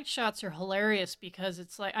for night shots are hilarious because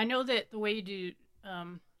it's like, I know that the way you do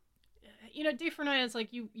day for night is like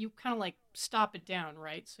you kind of like stop it down,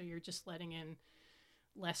 right? So you're just letting in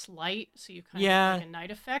less light, so you kind of have like a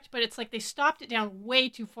night effect. But it's like they stopped it down way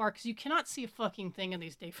too far because you cannot see a fucking thing in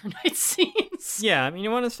these day for night scenes. Yeah, I mean,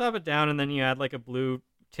 you want to stop it down, and then you add like a blue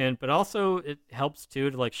tint, but also it helps too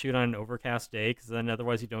to like shoot on an overcast day, because then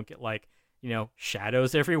otherwise you don't get like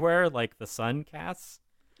shadows everywhere like the sun casts.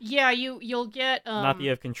 Yeah, you'll get not that you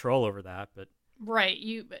have control over that, but right,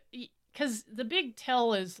 because the big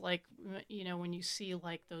tell is like when you see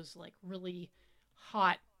like those like really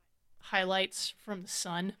hot highlights from the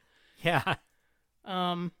sun. Yeah.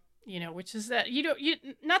 Which is that you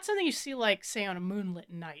not something you see like say on a moonlit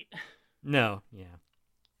night. No, yeah.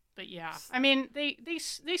 But yeah, I mean they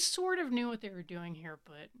sort of knew what they were doing here,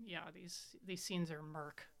 but yeah, these scenes are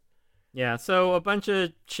murk. Yeah, so a bunch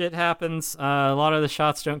of shit happens. A lot of the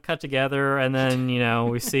shots don't cut together, and then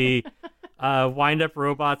we see wind-up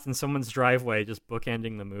robots in someone's driveway, just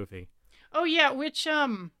bookending the movie. Oh yeah, which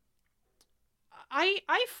I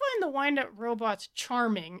find the wind-up robots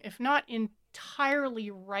charming, if not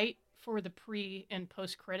entirely right for the pre and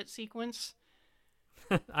post-credit sequence.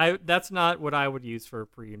 That's not what I would use for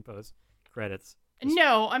pre and post credits.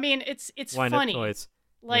 No, I mean it's funny. Toys.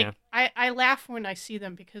 Like I laugh when I see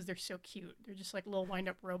them because they're so cute. They're just like little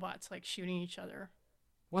wind-up robots, like shooting each other.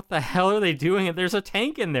 What the hell are they doing? There's a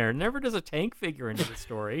tank in there. Never does a tank figure into the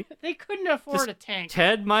story. They couldn't afford a tank.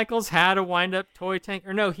 Ted Michaels had a wind-up toy tank.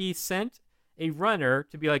 Or no, he sent a runner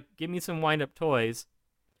to be like, give me some wind-up toys.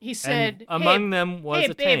 He said, among them was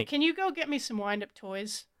a babe, tank. Can you go get me some wind-up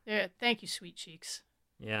toys? Yeah, thank you, sweet cheeks.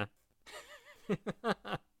 Yeah.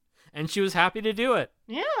 And she was happy to do it.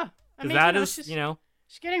 Yeah. I mean, that is,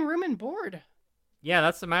 she's getting room and board. Yeah,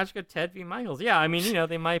 that's the magic of Ted V. Michaels. Yeah, I mean,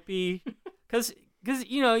 they might be... Because,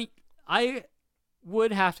 I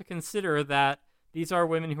would have to consider that these are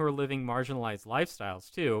women who are living marginalized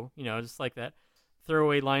lifestyles, too. Just like that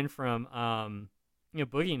throwaway line from,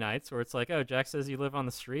 Boogie Nights, where it's like, oh, Jack says you live on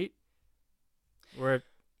the street? Right.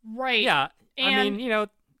 Yeah, and, I mean,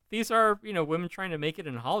 these are, women trying to make it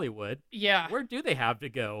in Hollywood. Yeah. Where do they have to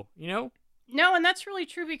go, No, and that's really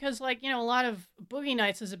true because, like, a lot of Boogie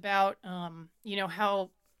Nights is about,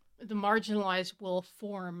 how the marginalized will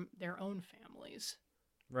form their own families.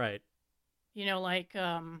 Right. Like,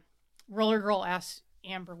 Roller Girl asks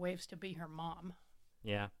Amber Waves to be her mom.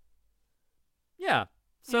 Yeah. Yeah.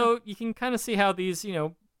 So you can kind of see how these,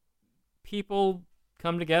 people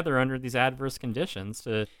come together under these adverse conditions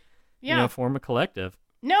to, form a collective.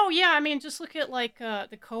 No, yeah, I mean, just look at, like,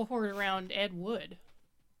 the cohort around Ed Wood.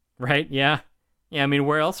 Right, yeah. Yeah, I mean,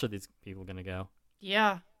 where else are these people going to go?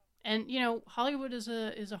 Yeah. And, Hollywood is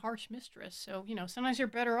a harsh mistress, so, sometimes you're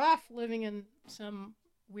better off living in some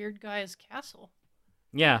weird guy's castle.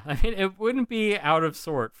 Yeah, I mean, it wouldn't be out of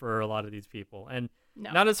sort for a lot of these people, and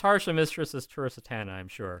not as harsh a mistress as Tura Satana, I'm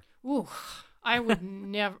sure. Ooh, I would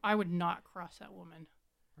not cross that woman.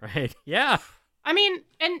 Right, yeah. I mean,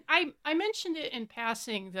 and I mentioned it in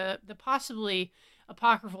passing, the possibly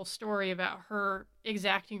apocryphal story about her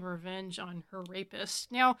exacting revenge on her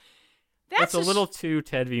rapist. Now, that's a little too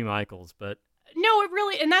Ted V. Michaels, but no, it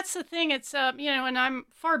really, and that's the thing. It's and I'm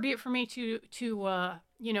far be it for me to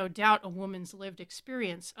doubt a woman's lived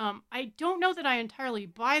experience. I don't know that I entirely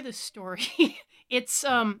buy this story. It's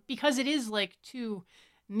because it is like too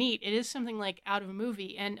neat. It is something like out of a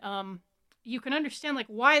movie, and you can understand like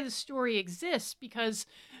why the story exists because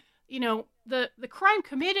the crime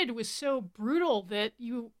committed was so brutal that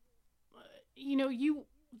the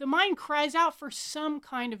mind cries out for some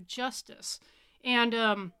kind of justice.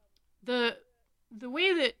 And the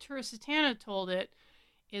way that Tura Satana told it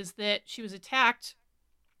is that she was attacked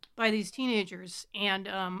by these teenagers, and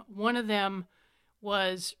one of them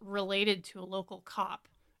was related to a local cop,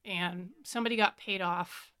 and somebody got paid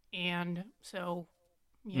off, and so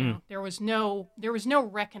there was no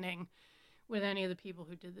reckoning with any of the people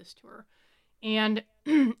who did this to her. And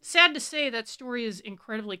sad to say, that story is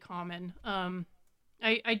incredibly common.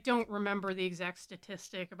 I don't remember the exact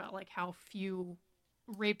statistic about like how few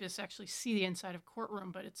rapists actually see the inside of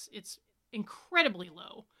courtroom, but it's incredibly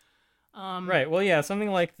low. Right. Well, yeah,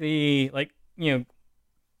 something like the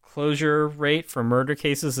closure rate for murder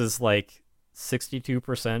cases is like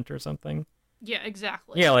 62% or something. Yeah,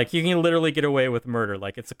 exactly. Yeah, like you can literally get away with murder,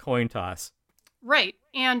 like it's a coin toss. Right.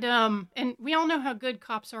 And we all know how good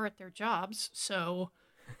cops are at their jobs, so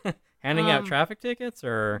Handing out traffic tickets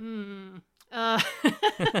or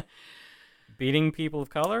beating people of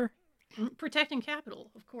color? protecting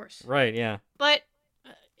capital, of course. Right, yeah. But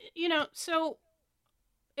so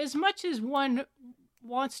as much as one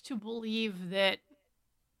wants to believe that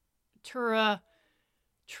Tura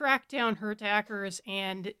tracked down her attackers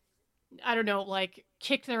and I don't know, like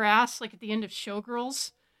kicked their ass like at the end of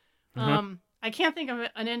Showgirls, I can't think of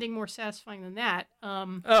an ending more satisfying than that.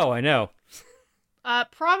 Oh, I know.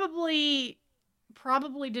 Probably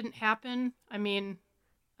didn't happen. I mean,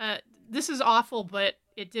 this is awful, but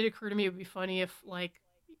it did occur to me it would be funny if, like,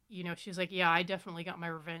 she's like, yeah, I definitely got my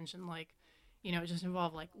revenge, and like, it just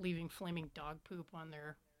involved like leaving flaming dog poop on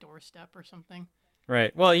their doorstep or something.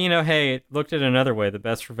 Right. Well, hey, looked at another way. The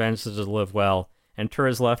best revenge is to live well, and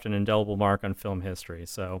Tura's left an indelible mark on film history.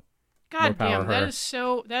 So. God damn, that is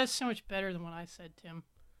so much better than what I said, Tim.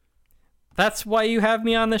 That's why you have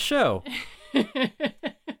me on the show.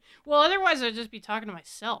 Well, otherwise I'd just be talking to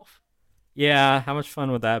myself. Yeah, how much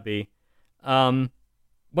fun would that be? One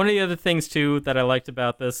of the other things too that I liked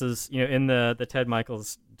about this is, in the Ted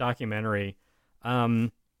Michaels documentary,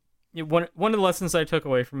 one of the lessons I took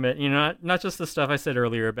away from it, not just the stuff I said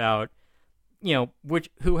earlier about,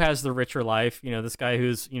 who has the richer life, this guy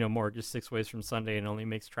who's, mortgaged 6 ways from Sunday and only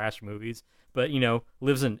makes trash movies, but,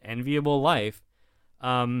 lives an enviable life.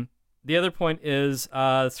 The other point is,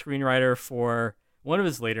 screenwriter for one of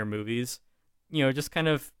his later movies, just kind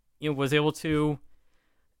of, was able to,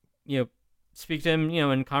 speak to him,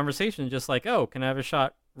 in conversation, just like, oh, can I have a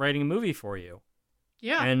shot writing a movie for you?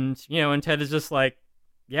 Yeah. And, and Ted is just like,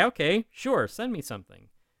 yeah, okay, sure, send me something.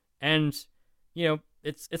 And,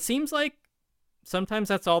 it seems like sometimes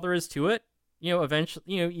that's all there is to it. Eventually,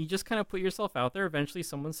 you just kind of put yourself out there. Eventually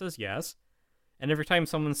someone says yes. And every time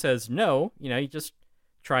someone says no, you just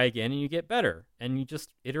try again and you get better. And you just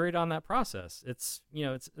iterate on that process.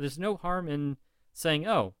 There's no harm in saying,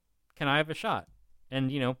 oh, can I have a shot? And,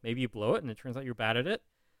 maybe you blow it and it turns out you're bad at it.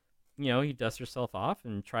 You dust yourself off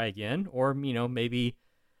and try again. Or, maybe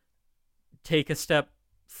take a step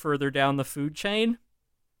further down the food chain.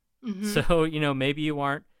 Mm-hmm. So, maybe you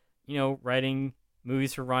aren't, writing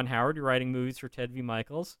movies for Ron Howard, you're writing movies for Ted V.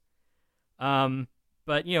 Michaels. But,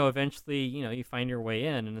 eventually, you find your way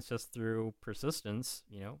in, and it's just through persistence,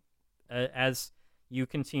 as you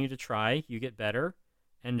continue to try, you get better.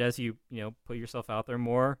 And as you, put yourself out there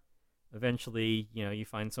more, eventually, you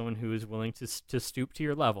find someone who is willing to stoop to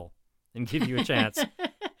your level and give you a chance.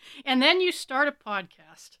 And then you start a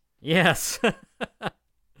podcast. Yes.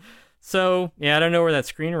 So, yeah, I don't know where that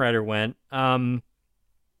screenwriter went.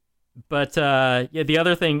 But the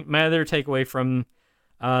other thing, my other takeaway from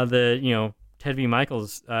the Ted V.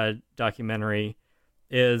 Michaels documentary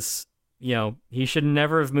is he should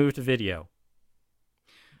never have moved to video.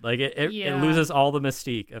 Like it loses all the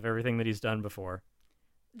mystique of everything that he's done before.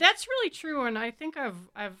 That's really true, and I think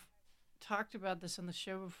I've talked about this on the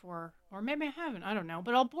show before, or maybe I haven't. I don't know,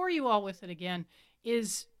 but I'll bore you all with it again.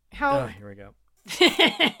 Is how here we go.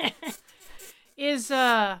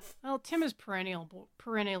 Tim is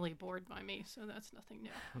perennially bored by me, so that's nothing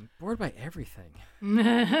new. I'm bored by everything.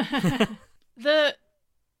 The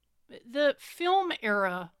film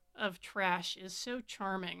era of trash is so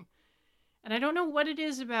charming, and I don't know what it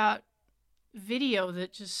is about video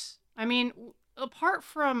that just, apart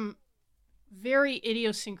from very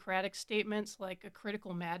idiosyncratic statements like a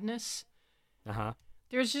critical madness,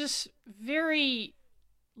 there's just very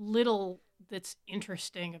little that's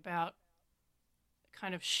interesting about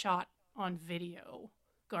kind of shot on video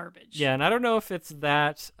garbage. Yeah, and I don't know if it's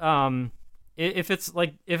that if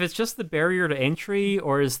it's just the barrier to entry,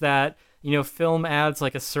 or is that film adds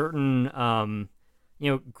like a certain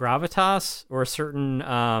gravitas or a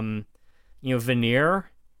certain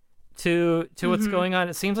veneer to what's going on.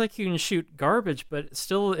 It seems like you can shoot garbage, but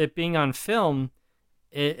still, it being on film,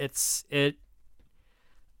 it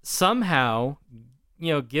somehow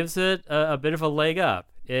gives it a bit of a leg up.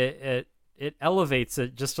 It elevates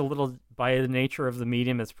it just a little by the nature of the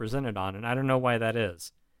medium it's presented on, and I don't know why that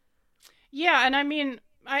is. Yeah, and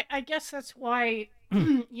I guess that's why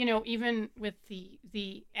even with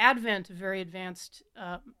the advent of very advanced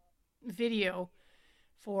video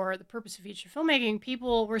for the purpose of feature filmmaking,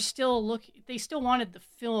 people were they still wanted the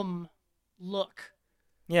film look.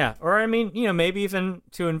 Yeah, or I mean, maybe even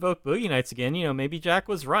to invoke Boogie Nights again, maybe Jack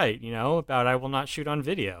was right, about I will not shoot on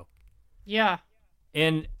video. Yeah.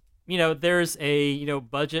 And, there's a,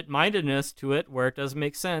 budget-mindedness to it where it does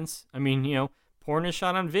make sense. I mean, porn is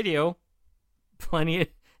shot on video plenty,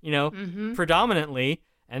 predominantly,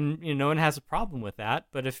 and, no one has a problem with that.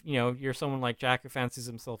 But if, you're someone like Jack who fancies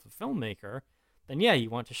himself a filmmaker, then yeah, you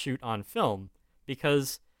want to shoot on film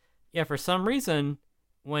because, yeah, for some reason,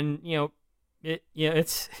 when,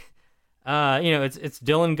 it's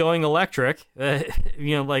Dylan going electric,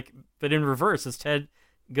 but in reverse, it's Ted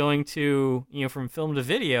going to, from film to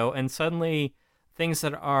video, and suddenly things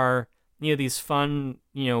that are, these fun,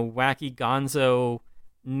 wacky gonzo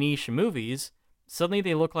niche movies, suddenly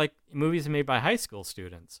they look like movies made by high school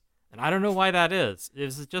students. And I don't know why that is.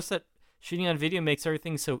 Is it just that shooting on video makes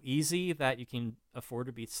everything so easy that you can afford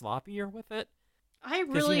to be sloppier with it? I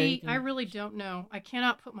really don't know. I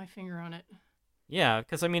cannot put my finger on it. Yeah,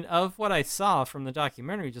 because I mean, of what I saw from the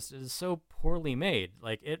documentary, just it is so poorly made.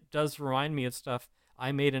 Like, it does remind me of stuff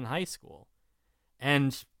I made in high school,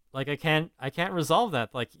 and like I can't resolve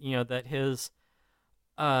that. Like, that his,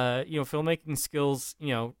 filmmaking skills,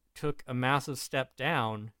 took a massive step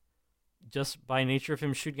down just by nature of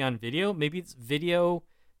him shooting on video. Maybe it's video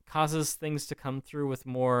causes things to come through with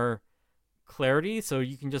more clarity, so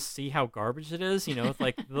you can just see how garbage it is. It's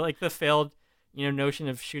like the failed, notion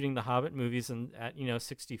of shooting the Hobbit movies at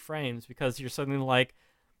 60 frames, because you're suddenly like,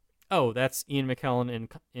 oh, that's Ian McKellen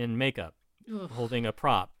in makeup. Ugh. Holding a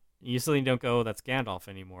prop. You suddenly don't go, oh, that's Gandalf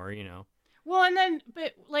anymore. Well, and then,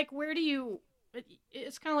 but like, where do you?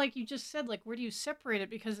 It's kind of like you just said, like, where do you separate it?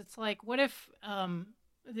 Because it's like, what if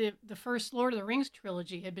the first Lord of the Rings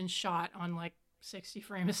trilogy had been shot on like 60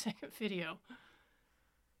 frame a second video?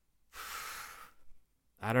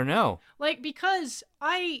 I don't know. Like, because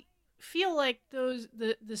I feel like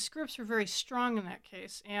the scripts were very strong in that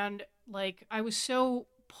case, and like I was so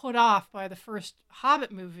put off by the first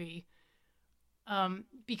Hobbit movie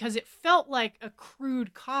because it felt like a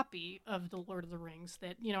crude copy of the Lord of the Rings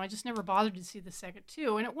that, I just never bothered to see the second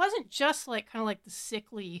two. And it wasn't just like kind of like the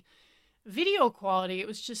sickly video quality. It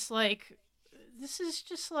was just like, this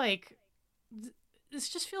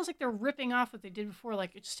just feels like they're ripping off what they did before,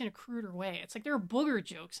 like just in a cruder way. It's like there are booger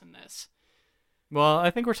jokes in this. Well,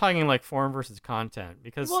 I think we're talking like form versus content,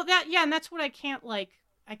 because and that's what I can't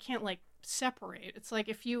separate. It's like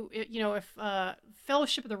if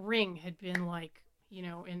Fellowship of the Ring had been like,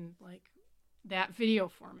 in like that video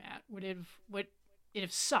format, would it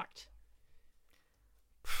have sucked?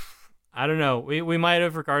 I don't know. We might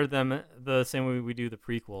have regarded them the same way we do the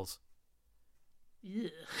prequels. Ugh.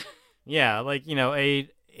 Yeah, like,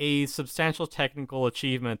 a substantial technical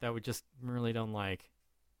achievement that we just really don't like.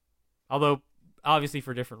 Although, obviously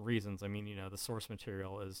for different reasons. I mean, the source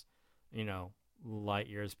material is, light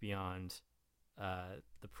years beyond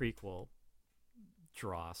the prequel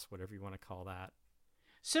dross, whatever you want to call that.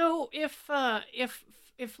 So if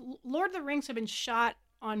Lord of the Rings had been shot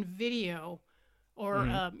on video,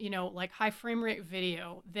 or like high frame rate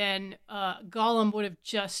video, then Gollum would have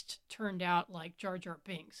just turned out like Jar Jar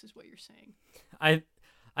Binks, is what you're saying.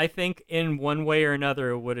 I think in one way or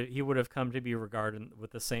another he would have come to be regarded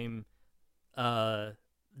with the same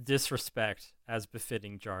disrespect as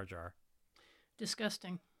befitting Jar Jar.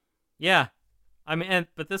 Disgusting. Yeah. I mean,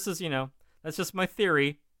 but this is, that's just my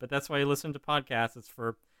theory, but that's why you listen to podcasts. It's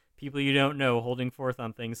for people you don't know holding forth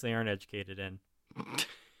on things they aren't educated in.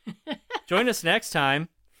 Join us next time.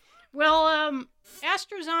 Well,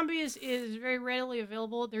 Astro Zombie is very readily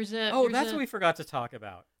available. That's what we forgot to talk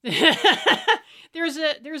about. There's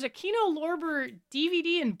a Kino Lorber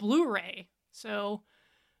DVD and Blu-ray. So,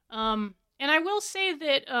 and I will say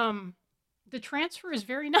that the transfer is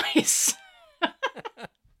very nice.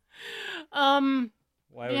 Why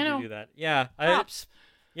would you do that? Yeah, props.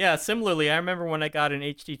 Similarly, I remember when I got an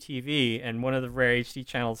HD TV and one of the rare HD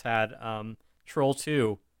channels had Troll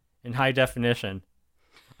 2 in high definition.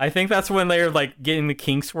 I think that's when they were like getting the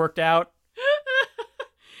kinks worked out.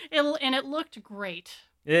 And it looked great.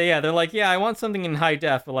 Yeah, they're like, I want something in high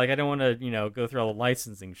def, but like I don't want to, go through all the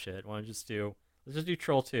licensing shit. Let's just do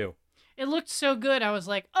Troll 2. It looked so good. I was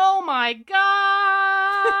like, oh my god.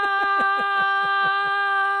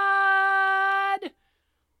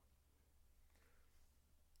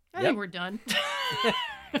 I think we're done.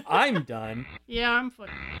 I'm done. Yeah, I'm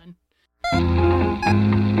fucking done.